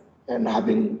tunnels and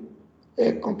having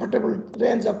a comfortable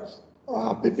range of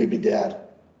PPB there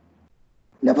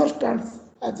never stands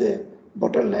as a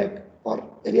bottleneck or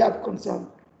area of concern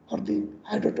for the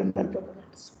hydro tunnel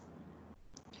proponents.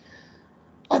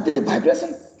 As the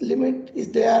vibration limit is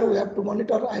there, we have to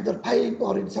monitor either 5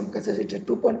 or in some cases it's a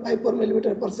 2.54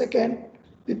 mm per second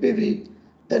PPV,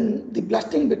 then the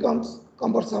blasting becomes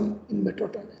cumbersome in metro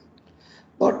tunnel.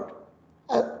 But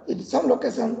in some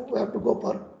locations we have to go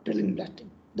for drilling blasting,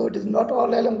 though it is not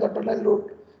all along the tunnel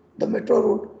route, the metro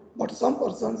route, but some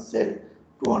persons say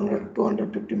 200,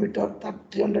 250 meter,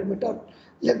 300 meter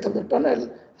length of the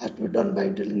tunnel has to be done by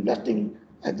drilling blasting.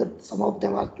 Either some of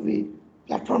them have to be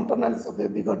platform tunnels of a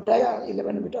bigger dia,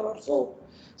 11 meter or so.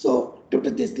 So due to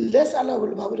this less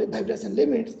allowable vibration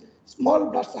limits,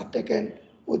 small blasts are taken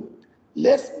with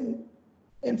less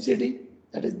MCD,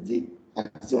 that is the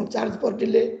maximum charge per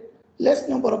delay, less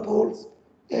number of holes,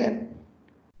 and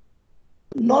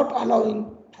not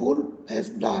allowing full phase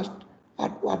blast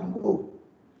at one go.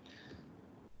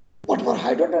 But for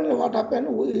hydro tunnel, what happened?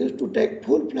 We used to take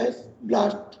full phase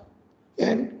blast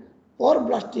and for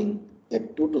blasting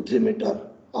at 2 to 3 meter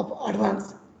of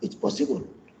advance is possible.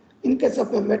 In case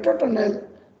of a metro tunnel,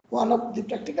 one of the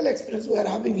practical experience we are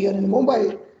having here in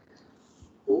Mumbai,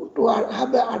 to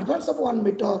have the advance of 1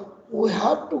 meter, we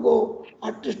have to go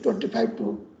at least 25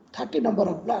 to 30 number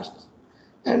of blasts.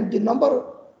 And the number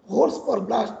of holes per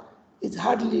blast is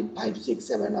hardly 5, 6,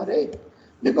 7 or 8.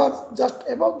 Because just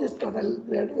above this tunnel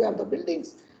grade, we have the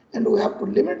buildings and we have to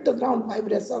limit the ground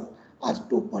vibration as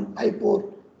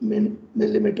 2.54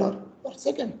 millimeter per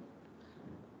second.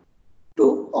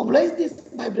 To oblige this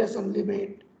vibration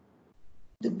limit,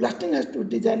 the blasting has to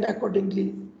be designed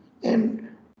accordingly, and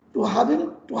to have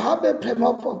a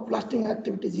framework of blasting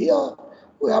activities here,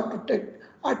 we have to take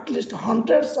at least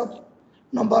hundreds of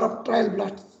number of trial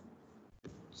blasts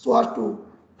so as to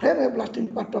frame a blasting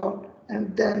pattern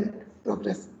and then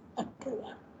progress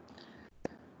afterward.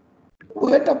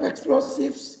 Weight of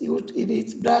explosives used in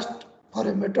each blast For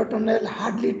a metro tunnel,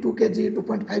 hardly 2 kg,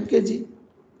 2.5 kg,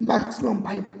 maximum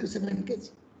 5 to 7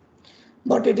 kg.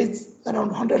 But it is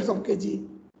around hundreds of kg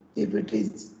if it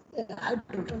is a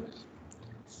hydro tunnel.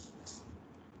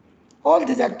 All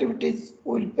these activities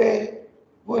will pay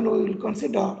when we will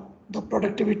consider the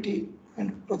productivity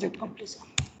and project completion.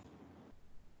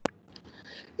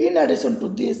 In addition to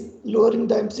this, lowering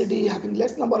the MCD, having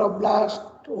less number of blast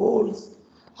holes,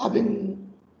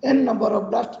 having n number of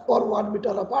blasts per 1 meter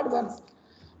of advance,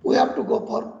 we have to go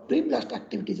for pre-blast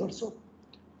activities also.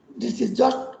 This is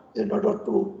just in order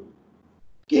to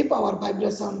keep our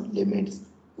vibration limits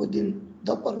within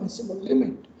the permissible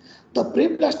limit. The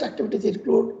pre-blast activities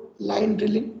include line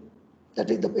drilling,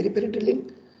 that is the periphery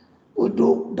drilling. We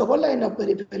do double line of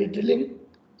periphery drilling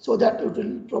so that it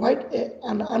will provide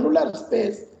an annular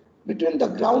space between the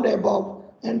ground above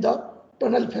and the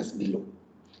tunnel face below.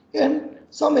 In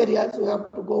some areas, we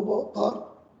have to go for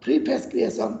pre-phase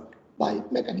creation by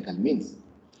mechanical means.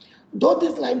 Though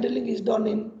this line drilling is done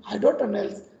in hydro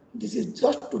tunnels, this is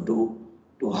just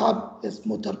to have a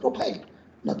smoother profile,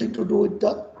 nothing to do with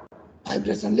the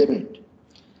vibration limit.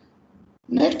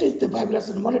 Next is the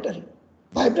vibration monitoring.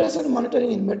 Vibration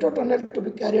monitoring in metro tunnel to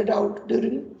be carried out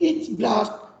during each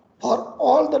blast for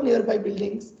all the nearby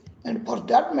buildings, and for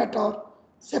that matter,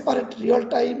 separate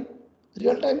real-time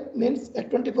means a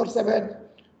 24/7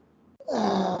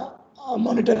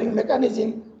 monitoring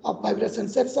mechanism of vibration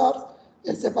sensors,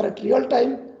 a separate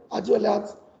real-time as well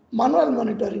as manual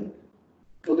monitoring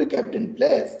to be kept in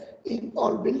place in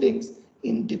all buildings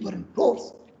in different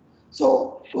floors.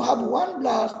 So to have one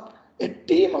blast, a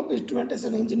team of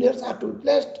instrumentation engineers are to be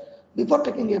placed before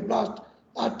taking a blast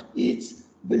at each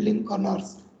building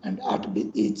corners and at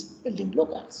each building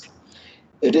locals.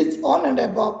 It is on and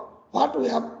above what we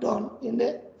have done in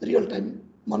a real-time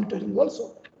monitoring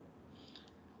also.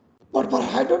 But for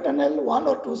hydro tunnel, 1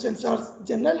 or 2 sensors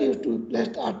generally used to be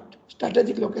placed at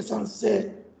strategic locations,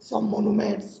 say some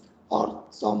monuments or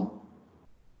some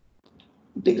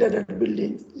degraded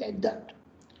buildings like that.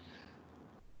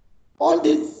 All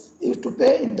this used to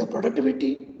pay in the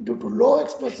productivity due to low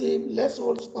explosive, less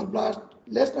holes per blast,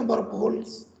 less number of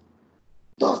holes.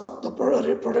 Thus, the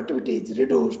productivity is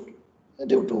reduced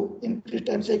due to increased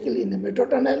time cycle in a metro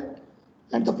tunnel,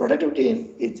 and the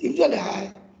productivity is usually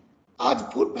high as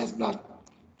full phase blast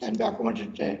can be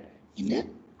accommodated in a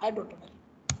hydro tunnel.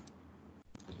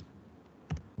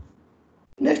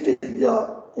 Next is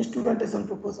the instrumentation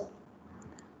proposal.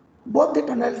 Both the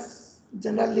tunnels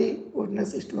generally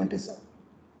witness instrumentation,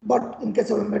 but in case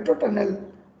of a metro tunnel,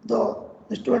 the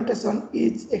instrumentation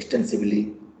is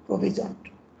extensively provisioned.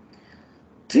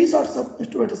 3 sorts of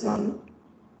instrumentation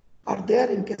are there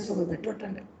in case of a metro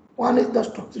tunnel. One is the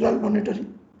structural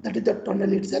monitoring, that is the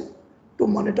tunnel itself, to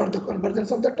monitor the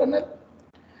convergence of the tunnel.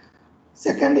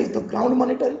 Second is the ground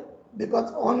monitoring,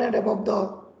 because on and above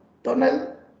the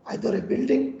tunnel, either a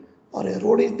building or a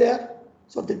road is there,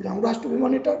 so the ground has to be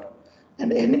monitored.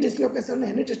 And any dislocation,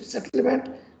 any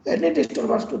settlement, any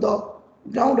disturbance to the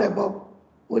ground above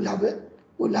will have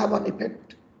an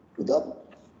effect to the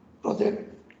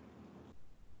project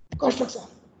construction.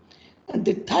 And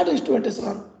the third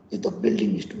instrumentation is the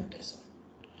building instrumentation.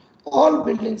 All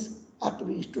buildings are to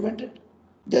be instrumented.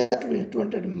 They are to be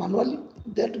instrumented manually.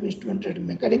 They are to be instrumented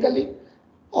mechanically.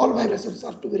 All vibrations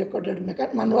are to be recorded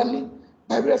manually.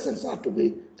 Vibrations are to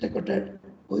be recorded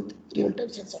with real-time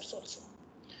sensors also.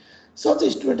 Such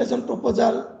instrumentation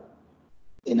proposal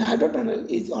in hydro tunnel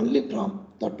is only from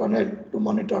the tunnel to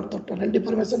monitor the tunnel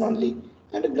deformation only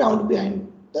and the ground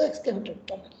behind the excavated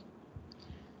tunnel.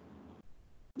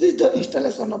 This is the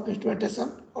installation of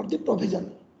instrumentation or the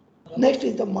provision. Next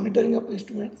is the monitoring of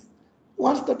instruments.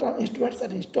 Once the instruments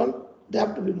are installed, they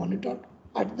have to be monitored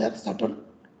at their certain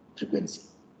frequency.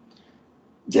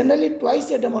 Generally,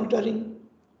 twice a day monitoring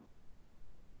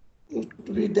used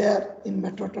to be there in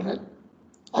metro tunnel,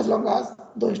 as long as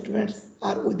the instruments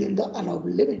are within the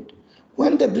allowable limit.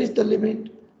 When they breach the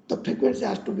limit, the frequency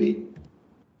has to be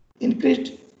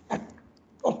increased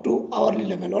up to hourly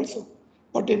level also.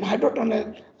 But in hydro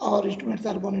tunnel, our instruments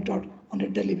are monitored on a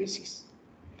daily basis.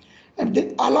 And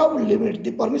the allowable limit,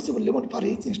 the permissible limit for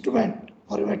each instrument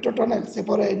for a metro tunnel, say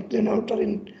for an inclinometer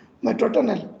in metro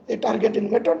tunnel, a target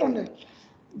in metro tunnel,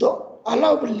 the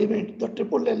allowable limit, the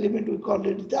triple A limit we call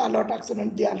it, the allowed action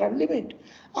and the allowed limit.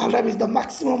 Allowed is the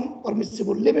maximum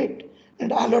permissible limit,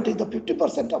 and allowed is the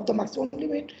 50% of the maximum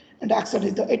limit, and action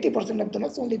is the 80% of the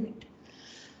maximum limit.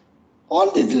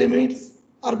 All these limits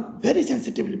are very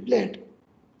sensitively played.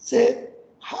 Say,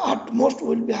 at most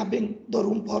we will be having the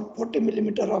room for 40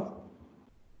 millimeter of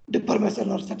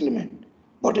deformation or settlement,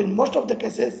 but in most of the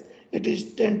cases, it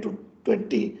is 10 to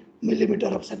 20 millimeter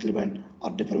of settlement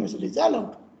or deformation is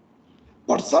allowed.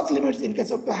 But such limits in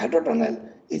case of a hydro tunnel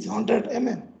is 100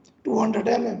 mm, 200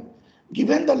 mm.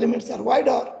 Given the limits are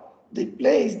wider, the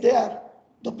play is there,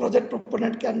 the project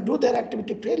proponent can do their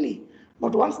activity freely.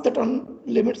 But once the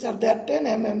limits are there 10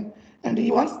 mm and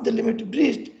once the limit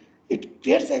breached, it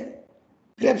creates a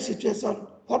grave situation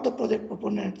for the project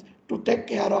proponents to take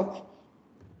care of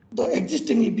the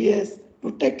existing EBS,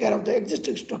 to take care of the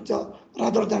existing structure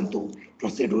rather than to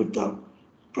proceed with the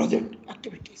project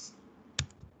activities.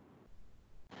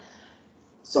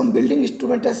 Some building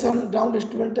instrumentation, ground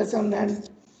instrumentation and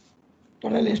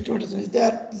tunnel instrumentation is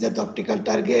there. These are the optical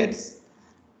targets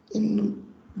in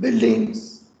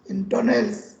buildings, in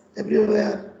tunnels,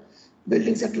 everywhere.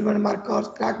 Building settlement markers,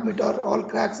 crack meter, all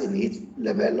cracks in each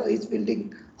level, each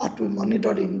building are to be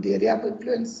monitored in the area of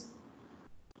influence.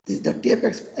 This is the TF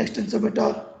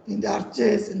extensometer in the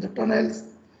arches, in the tunnels,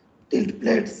 tilt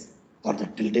plates for the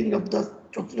tilting of the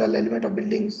structural element of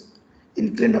buildings,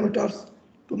 inclinometers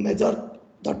to measure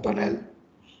the tunnel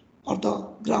or the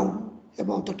ground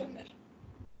above the tunnel.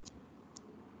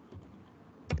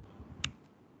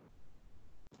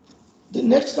 The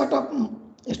next sort of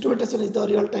instrumentation is the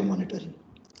real-time monitoring.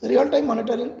 Real-time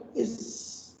monitoring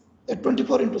is a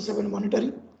 24/7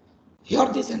 monitoring. Here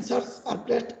the sensors are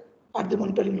placed at the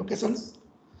monitoring locations.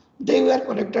 They were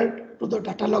connected to the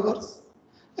data loggers,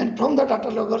 and from the data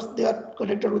loggers they are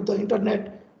connected with the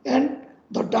internet, and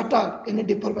the data, any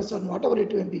deformation, whatever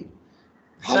it may be,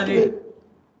 has to be.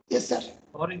 Yes, sir.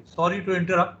 Sorry to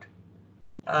interrupt.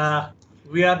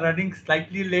 We are running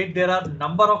slightly late. There are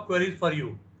number of queries for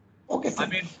you. Okay, sir. I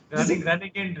mean,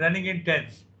 running in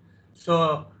tens.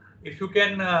 So if you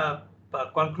can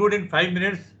conclude in 5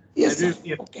 minutes. Yes, sir.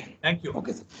 Okay. Thank you.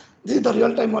 Okay, sir. This is the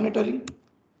real-time monitoring.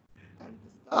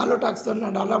 Alert action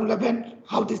and alarm level,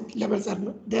 how these levels are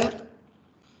there.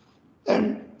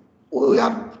 And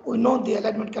we know the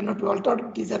alignment cannot be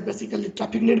altered. These are basically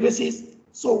traffic need basis.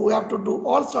 So we have to do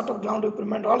all sort of ground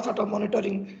improvement, all sort of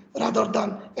monitoring rather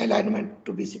than alignment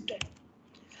to be shifted.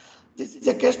 This is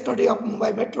a case study of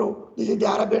Mumbai Metro. This is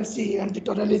the Arabian Sea and the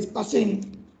tunnel is passing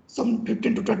some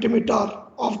 15 to 20 meters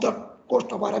off the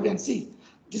coast of Arabian Sea.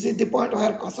 This is the point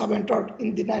where COSAB entered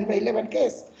in the 9/11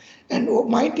 case. And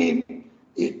my team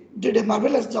did a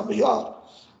marvelous job here.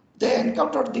 They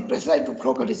encountered the pressurized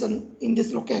flow condition in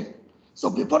this locale. So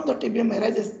before the TBM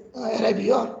arrive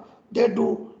here, they do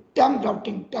TAM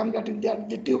grouting. TAM grouting,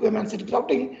 the tube emulsion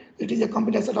grouting. It is a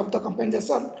combination of the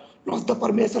compensation plus the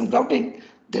permeation grouting.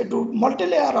 They do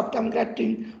multi-layer of TAM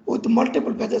grouting with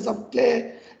multiple phases of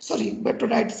clay,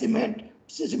 betonite, cement,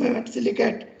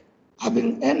 silicate,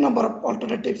 having n number of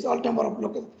alternatives, all number of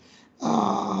local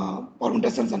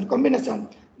permutations and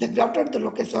combinations. They grouted the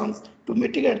locations to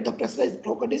mitigate the pressurized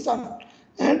flow condition,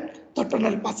 and the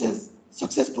tunnel passes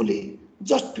successfully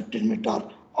just 15 meters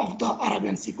off the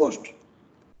Arabian Sea coast.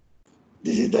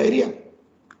 This is the area.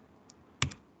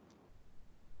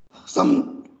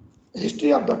 Some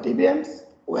history of the TBMs.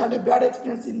 We had a bad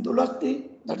experience in Dulasti,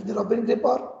 that is the Robin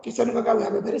River. Kishangaga, we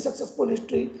have a very successful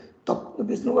history.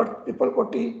 Vishnugad,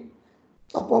 Pipalkoti,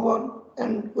 Tapovan,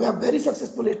 and we have very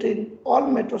successful history in all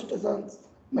metro stations,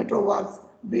 metro works,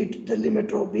 be it Delhi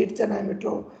Metro, be it Chennai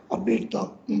Metro, or be it the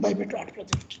Mumbai Metro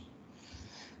Project.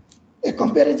 A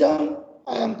comparison,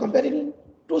 I am comparing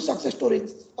two success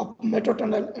stories of metro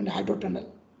tunnel and hydro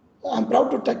tunnel. I am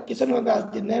proud to take Kishangaga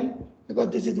as the name because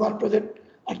this is one project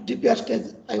at DPR stage.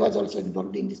 I was also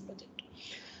involved in this project.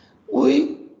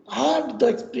 We had the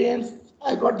experience,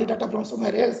 I got the data from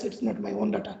somewhere else, it's not my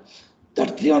own data,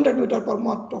 that 300 meters per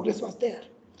month progress was there.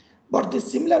 But the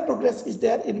similar progress is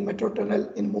there in metro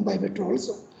tunnel in Mumbai Metro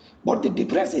also. But the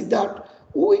difference is that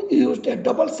we used a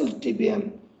double sill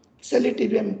TBM, Selly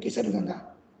TBM in Kishangaga.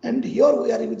 And here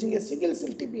we are using a single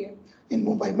sill TBM in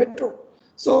Mumbai Metro.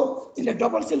 So in a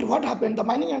double sill, what happened? The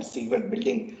mining and cement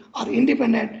building are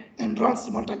independent and run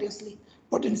simultaneously.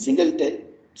 But in single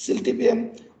sill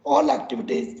TBM, all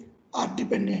activities are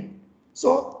dependent.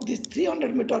 So this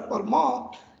 300 meters per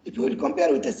month, if you will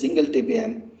compare with a single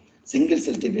TBM, single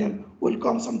sill TBM will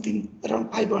come something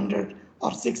around 500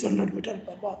 or 600 meters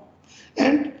per month.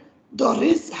 And the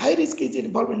high risk is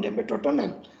involved in the metro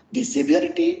tunnel. The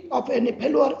severity of any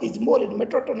failure is more in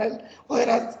metro tunnel,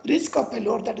 whereas risk of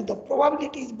failure, that is the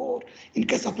probability, is more in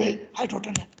case of a hydro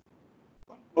tunnel.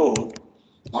 So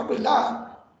what we learn,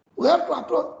 we have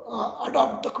to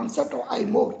adopt the concept of I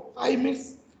more. I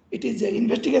means it is an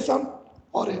investigation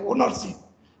or a ownership.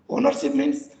 Ownership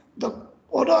means the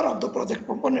owner of the project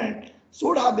component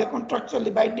should have a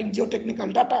contractually binding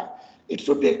geotechnical data. It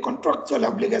should be a contractual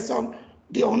obligation.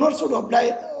 The owner should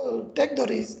apply, take the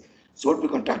risk, should be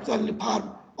contractually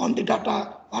firm on the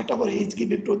data whatever he is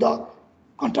giving to the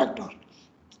contractor.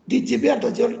 The GBR,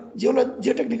 the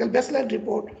Geotechnical Baseline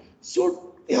Report, should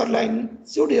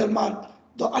earmark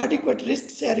the adequate risk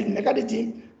sharing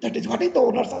mechanism, that is, what is the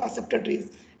owner's accepted risk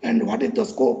and what is the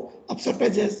scope of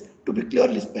surfaces to be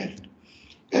clearly spelled.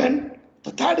 And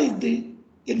the third is the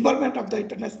involvement of the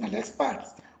international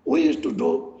experts. We used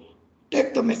to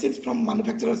take the machines from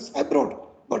manufacturers abroad,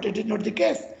 but it is not the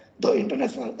case. The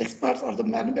international experts or the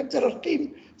manufacturer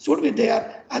team should be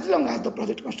there as long as the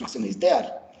project construction is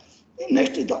there.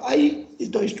 Next is the I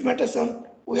is the instrumentation.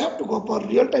 We have to go for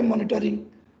real-time monitoring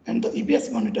and the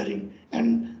EBS monitoring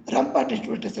and rampart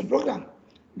instrumentation program.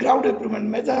 Ground improvement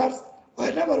measures,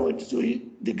 wherever we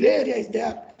see the gray area is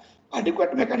there,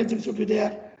 adequate mechanism should be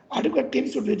there, adequate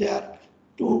team should be there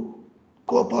to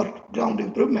go for ground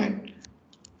improvement.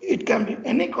 It can be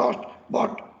any cost,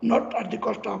 but not at the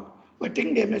cost of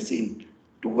waiting a machine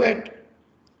to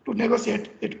negotiate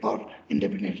it for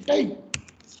indefinite time.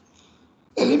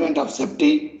 Element of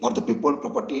safety for the people,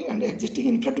 property, and existing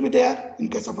infra to be there in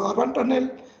case of urban tunnel.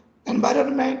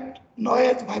 Environment,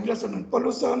 noise, vibration, and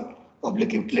pollution.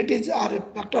 Public utilities are a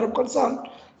factor of concern.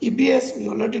 EBS, we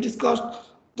already discussed.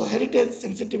 The heritage,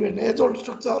 sensitive, and age-old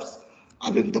structures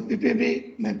having the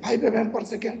PPB, 5 mm per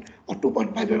second or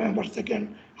 2.5 mm per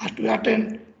second has to be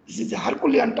attained. This is a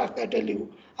Herculean task, I tell you,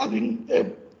 having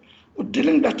a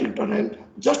drilling blasting tunnel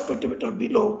just 20 meters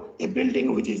below a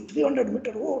building which is 300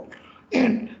 meters old,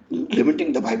 and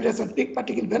limiting the vibration peak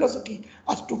particle velocity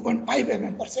as 2.5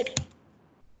 mm per second.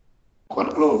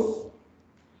 Conclude,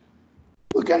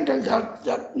 we can tell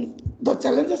that the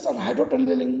challenges of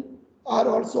hydrotunneling are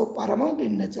also paramount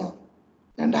in nature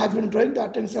and have been drawing the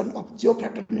attention of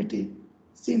geofraternity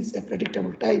since a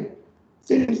predictable time.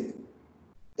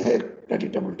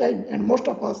 And most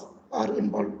of us are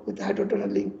involved with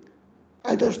hydrotunneling,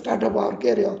 either start of our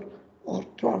career or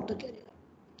throughout the career.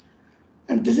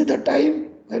 And this is the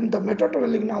time when the metro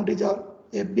tunneling now deserves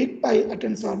a big pie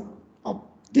attention of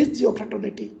this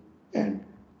geofraternity and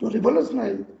to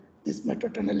revolutionize this metro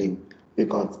tunneling,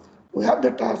 because we have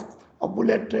the tasks of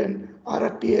bullet train,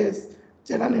 RRTS,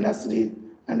 Chenan Inasri,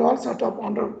 and all sort of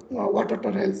underwater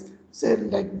tunnels, say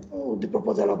like the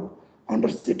proposal of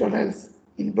undersea tunnels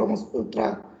in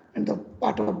Brahmaputra and the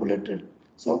part of bullet train.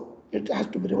 So it has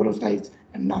to be revolutionized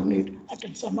and now need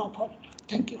attention of all.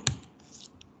 Thank you.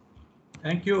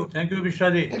 Thank you,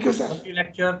 Mishra ji. Thank you, sir. Lovely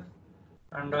lecture,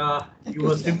 and you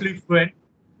were simply fluent.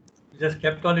 You just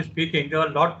kept on speaking. There were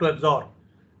a lot to absorb,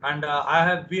 and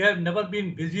we have never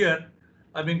been busier.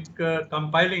 I mean,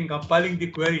 compiling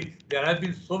the queries. There have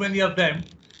been so many of them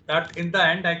that in the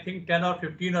end, I think 10 or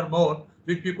 15 or more,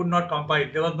 which we could not compile.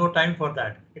 There was no time for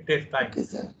that. It takes time. Okay,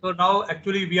 sir. So now,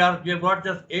 actually, we have got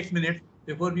just 8 minutes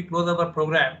before we close our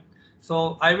program.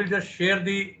 So I will just share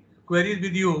the queries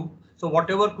with you. So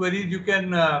whatever queries you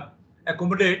can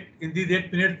accommodate in these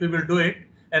 8 minutes, we will do it.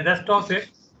 And rest of it,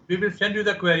 we will send you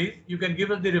the queries. You can give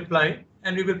us the reply,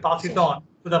 and we will pass it on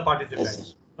to the participants.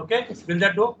 Yes, okay? Yes, will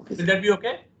that do? Okay, will that be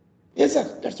okay? Yes,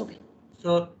 sir. That's okay.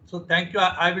 So thank you.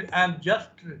 I am just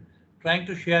trying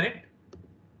to share it.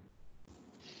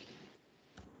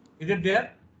 Is it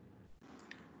there?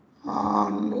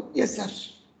 Yes, sir.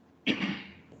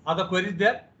 Are the queries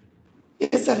there?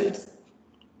 Yes, sir. It's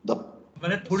the.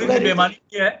 मैंने थोड़ी सी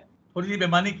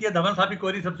बेमानी की है, धवन साहब की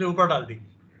query सबसे ऊपर डाल दी.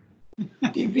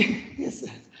 Yes,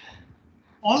 sir.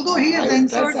 Although he has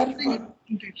answered.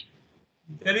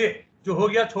 चलिए, जो हो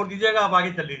गया छोड़ दीजिएगा, आप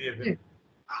आगे चल लीजिए फिर.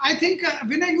 I think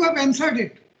Vinay, you have answered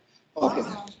it. Okay,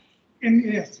 sir.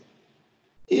 Yes.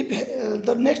 If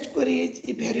the next query is,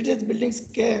 if heritage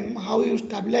buildings came, how you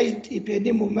stabilized if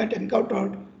any movement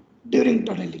encountered during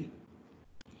tunneling?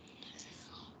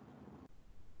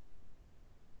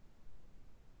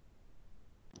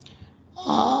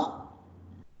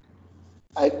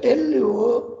 I tell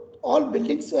you, all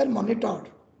buildings were monitored,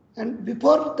 and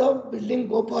before the building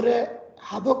go for a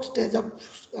havoc stage of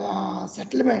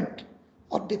settlement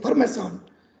or deformation,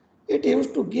 it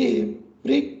used to give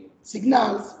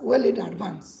pre-signals well in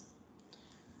advance.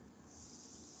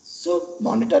 So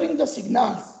monitoring the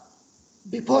signals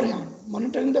beforehand,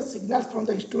 monitoring the signals from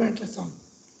the instrumentation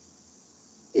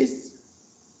is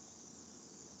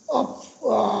of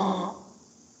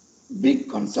big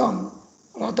concern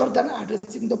rather than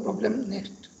addressing the problem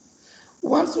next.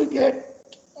 Once we came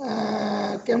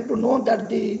to know that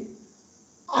the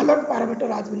alert parameter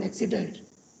has been exceeded,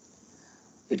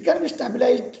 it can be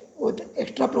stabilized with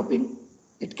extra propping.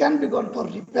 It can be gone for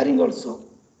repairing also.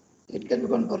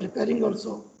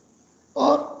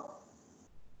 Or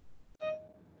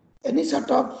any sort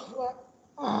of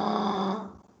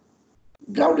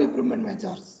ground improvement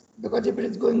measures. Because if it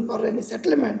is going for any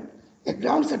settlement, A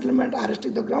ground settlement,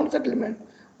 arresting the ground settlement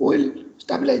will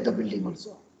stabilize the building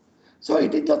also. So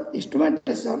it is the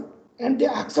instrumentation and the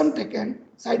action taken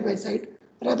side by side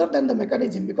rather than the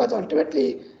mechanism, because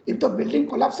ultimately if the building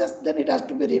collapses, then it has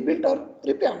to be rebuilt or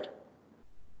repaired.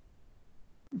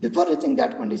 Before reaching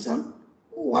that condition,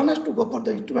 one has to go for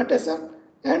the instrumentation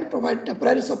and provide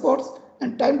temporary supports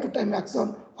and time to time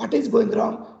action. What is going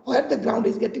wrong, where the ground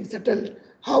is getting settled,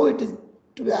 how it is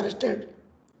to be arrested.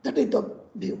 That is the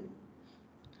view.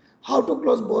 How to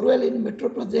close borewell in metro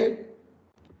project,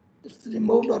 it's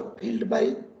removed or filled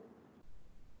by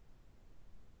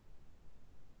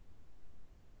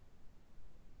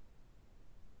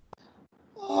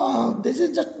this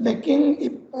is just making,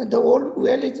 if the old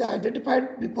well is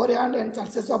identified beforehand and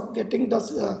chances of getting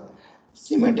the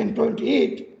cement into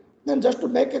it, then just to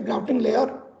make a grouting layer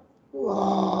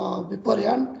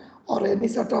beforehand or any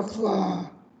sort of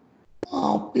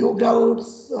pure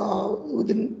grouts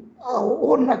within our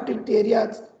own activity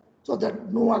areas so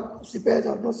that no seepage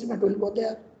or no cement will go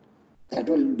there. That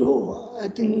will do. I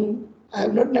think I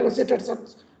have not negotiated such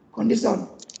condition.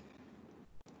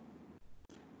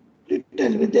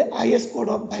 Tell with the IS code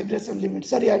of vibration limit.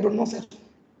 Sorry, I don't know, sir.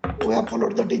 We have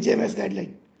followed the DGMS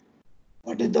guideline.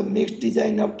 What is the mixed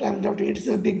design of time gravity? It's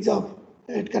a big job.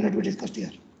 It cannot be discussed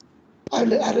here. I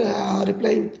will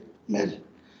reply with mail.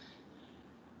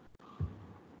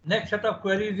 Next set of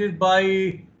queries is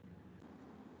by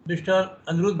Mr.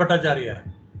 Anirudh Bhattacharya.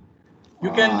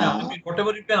 You can, I mean,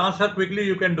 whatever you can answer quickly,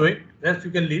 you can do it. Rest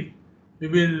you can leave. We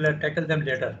will tackle them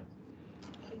later.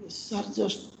 Sir,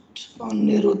 just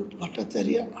Anirudh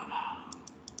Bhattacharya.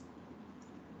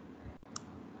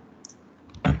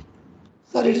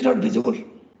 Sir, it is not visible.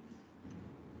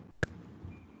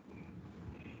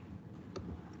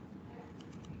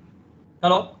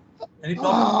 Hello? Any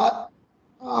problem?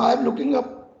 I am looking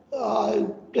up.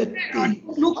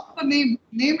 Look up the name.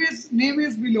 Name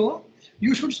is below.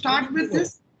 You should start with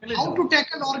this. How to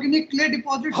tackle organic clay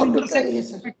deposits intersecting. Yes,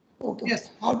 sir. Okay. Yes.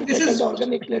 How to tackle the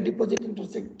organic clay deposit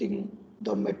intersecting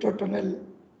the metro tunnel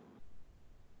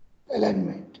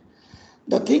alignment.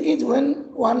 The thing is,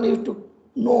 when one needs to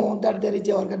know that there is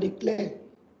a organic clay,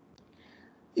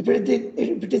 if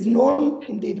it is known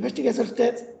in the investigation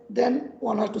stage, then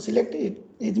one has to select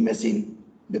his machine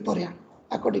beforehand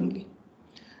accordingly.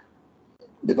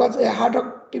 Because a hard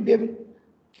rock TBM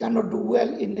cannot do well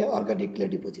in the organic clay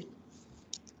deposit.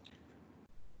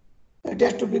 It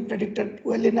has to be predicted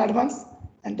well in advance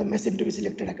and the machine to be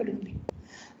selected accordingly.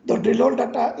 The drill hole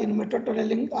data in metro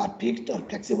tunneling are fixed or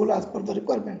flexible as per the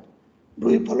requirement. Do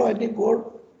we follow any code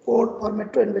for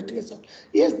metro investigation?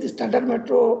 Yes, the standard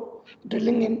metro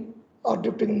drilling in or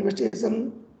drifting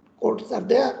investigation codes are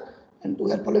there, and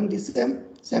we are following the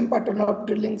same pattern of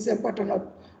drilling, same pattern of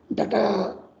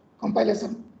data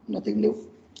compilation, nothing new.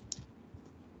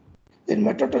 In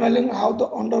metro tunneling, how the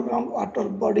underground water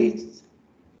bodies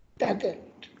tackled.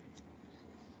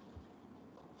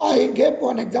 I gave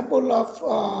one example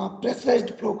of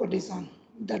pressurized flow condition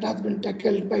that has been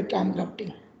tackled by time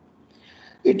grouting.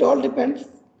 It all depends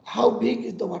how big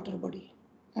is the water body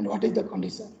and what is the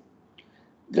condition.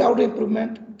 Ground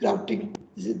improvement, grouting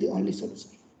is the only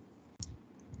solution.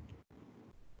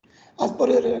 As per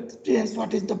your experience,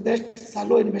 what is the best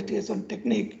shallow investigation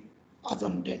technique as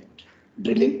on date?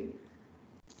 Drilling,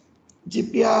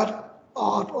 GPR,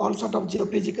 or all sort of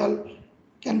geophysical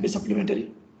can be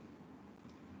supplementary.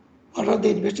 What are the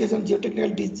investigation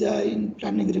geotechnical design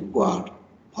planning required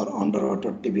for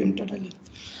underwater TBM tunneling?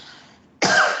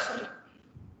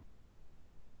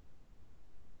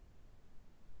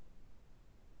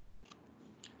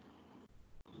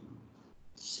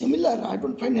 Similar, I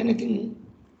don't find anything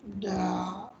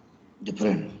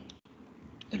different.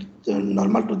 It's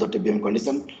normal to the TBM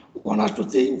condition. One has to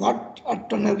see what at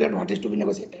tunnel grade, what is to be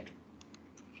negotiated.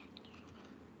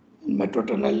 In metro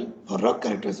tunnel, for rock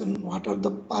characterization, what are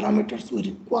the parameters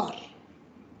we require?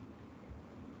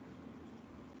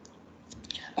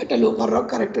 I tell you, for rock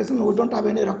characterization, we don't have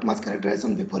any rock mass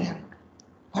characterization beforehand.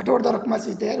 Whatever the rock mass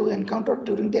is there, we encountered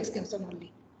during the excavation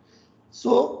only.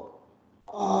 So,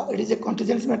 it is a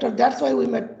contingency matter. That's why we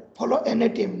follow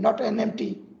NATM, not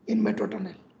NMT in metro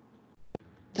tunnel.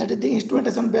 That is the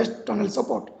instrumentation based tunnel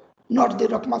support, not the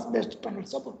rock mass based tunnel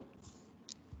support.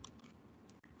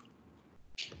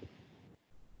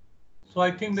 So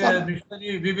I think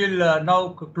we will now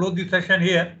close the session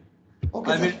here.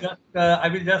 Okay, I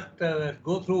will just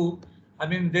go through. I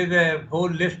mean, there's a whole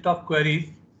list of queries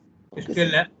still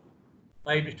left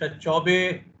by Mr.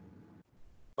 Chaube,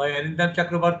 by Arindam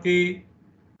Chakrabarti,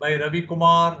 by Ravi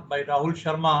Kumar, by Rahul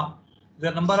Sharma.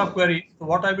 There are a number of queries. So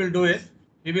what I will do is,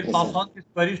 we will pass on these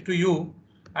queries to you.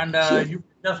 and Sure. you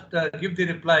just give the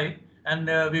reply, and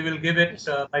we will give it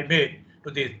by mail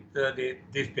to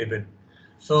these people.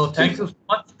 So Sure, thank you sir. so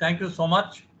much. Thank you so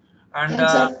much. And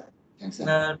Thanks, sir. Thanks,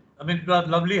 sir. I mean, it was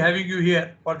lovely having you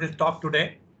here for this talk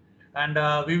today. And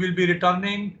we will be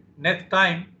returning next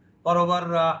time for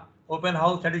our open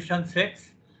house edition 6.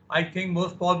 I think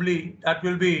most probably that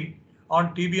will be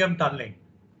on TBM tunneling,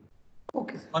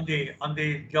 Okay, sir. on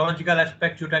the geological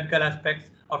aspects, geotechnical aspects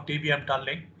of TBM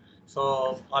tunneling.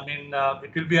 So I mean,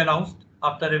 it will be announced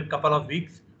after a couple of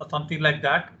weeks or something like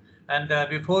that. And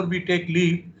before we take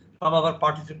leave from our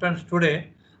participants today,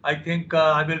 I think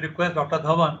I will request Dr.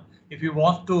 Dhawan if he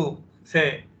wants to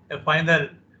say a final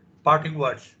parting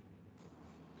words.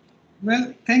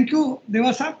 Well, thank you,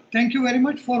 Devasap. Thank you very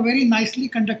much for very nicely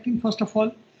conducting, first of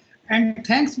all. And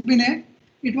thanks, Binay.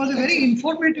 It was a very Thanks, sir.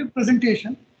 informative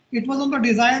presentation. It was on the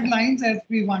desired lines as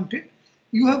we wanted.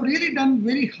 You have really done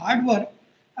very hard work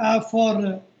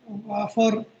for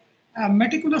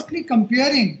meticulously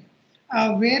comparing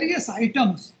various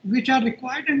items which are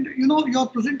required. And you know, your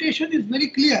presentation is very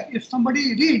clear. If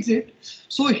somebody reads it,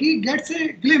 so he gets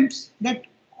a glimpse that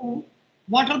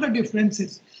what are the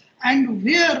differences and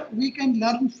where we can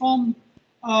learn from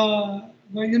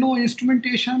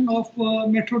instrumentation of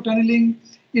metro tunneling,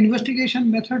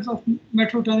 investigation methods of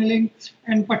metro tunneling,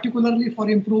 and particularly for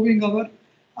improving our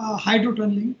hydro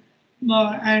tunneling.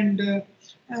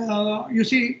 You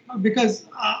see, because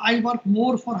I work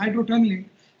more for hydro tunneling,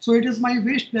 so it is my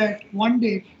wish that one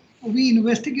day we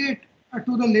investigate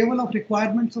to the level of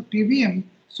requirements of TBM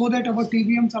so that our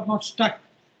TBMs are not stuck.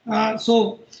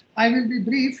 So I will be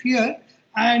brief here,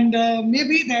 and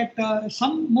maybe that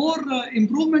some more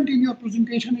improvement in your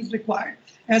presentation is required.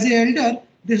 As an elder,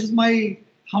 this is my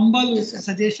humble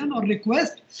suggestion or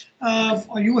request.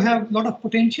 You have a lot of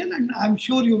potential, and I'm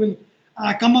sure you will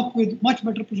come up with much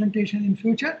better presentation in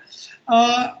future.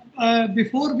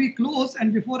 Before we close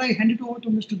and before I hand it over to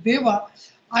Mr. Deva,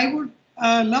 I would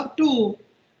love to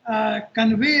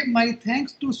convey my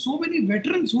thanks to so many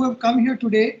veterans who have come here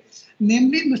today,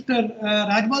 namely Mr.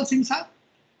 Rajbal Singh Saab,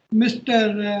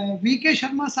 Mr. V.K.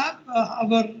 Sharma Saab,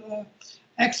 our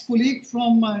ex-colleague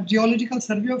from Geological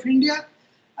Survey of India,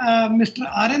 Mr.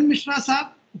 R.N. Mishra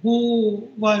Saab, who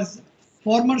was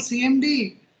former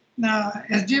CMD,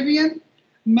 SJVN,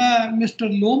 Mr.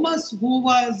 Lomas, who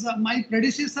was my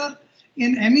predecessor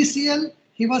in MECL.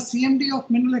 He was CMD of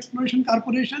Mineral Exploration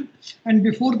Corporation, and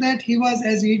before that he was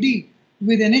as ED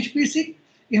with NHPC.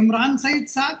 Imran Said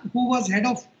Saab, who was head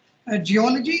of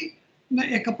geology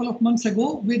a couple of months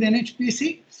ago with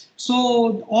NHPC.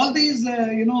 So all these,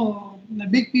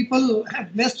 big people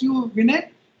have blessed you, Vinay,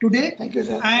 today. Thank you,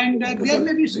 sir. And Thank you there for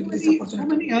may be so giving this many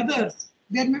opportunity. others.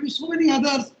 There may be so many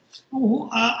others who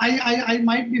I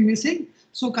might be missing.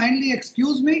 So kindly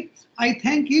excuse me. I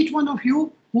thank each one of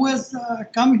you who has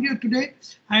come here today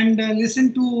and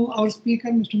listened to our speaker,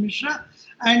 Mr. Mishra.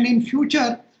 And in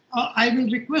future, I will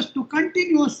request to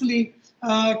continuously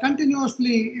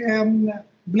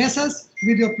bless us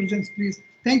with your presence, please.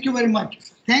 Thank you very much.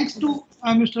 Thanks to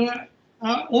Mr.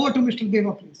 Over to Mr.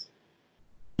 Deva, please.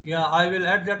 Yeah, I will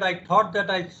add that I thought that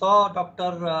I saw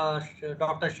Dr.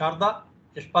 Sharda,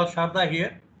 Ishpal Sharda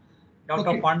here. Dr.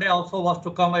 Okay. Pandey also was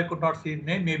to come. I could not see his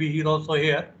name. Maybe he's also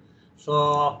here.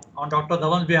 So on Dr.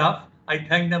 Dhawan's behalf, I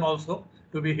thank them also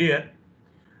to be here.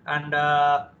 And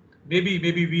maybe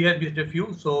we have missed a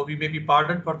few, so we may be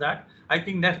pardoned for that. I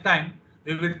think next time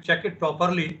we will check it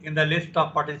properly in the list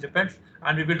of participants,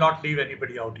 and we will not leave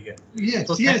anybody out here. Yes,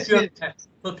 so yes.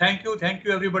 So thank you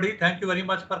everybody. Thank you very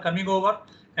much for coming over.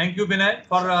 Thank you, Binay,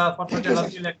 for such a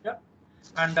lovely lecture.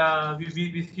 And we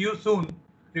see you soon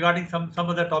regarding some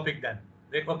other topic then.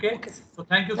 Okay? So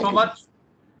thank you so much.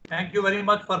 Thank you very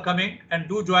much for coming, and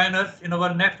do join us in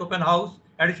our next open house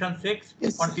edition 6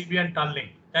 on TBM tunneling.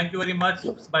 Thank you very much.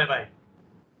 Bye bye.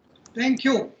 Thank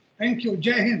you.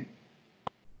 Jai Hind.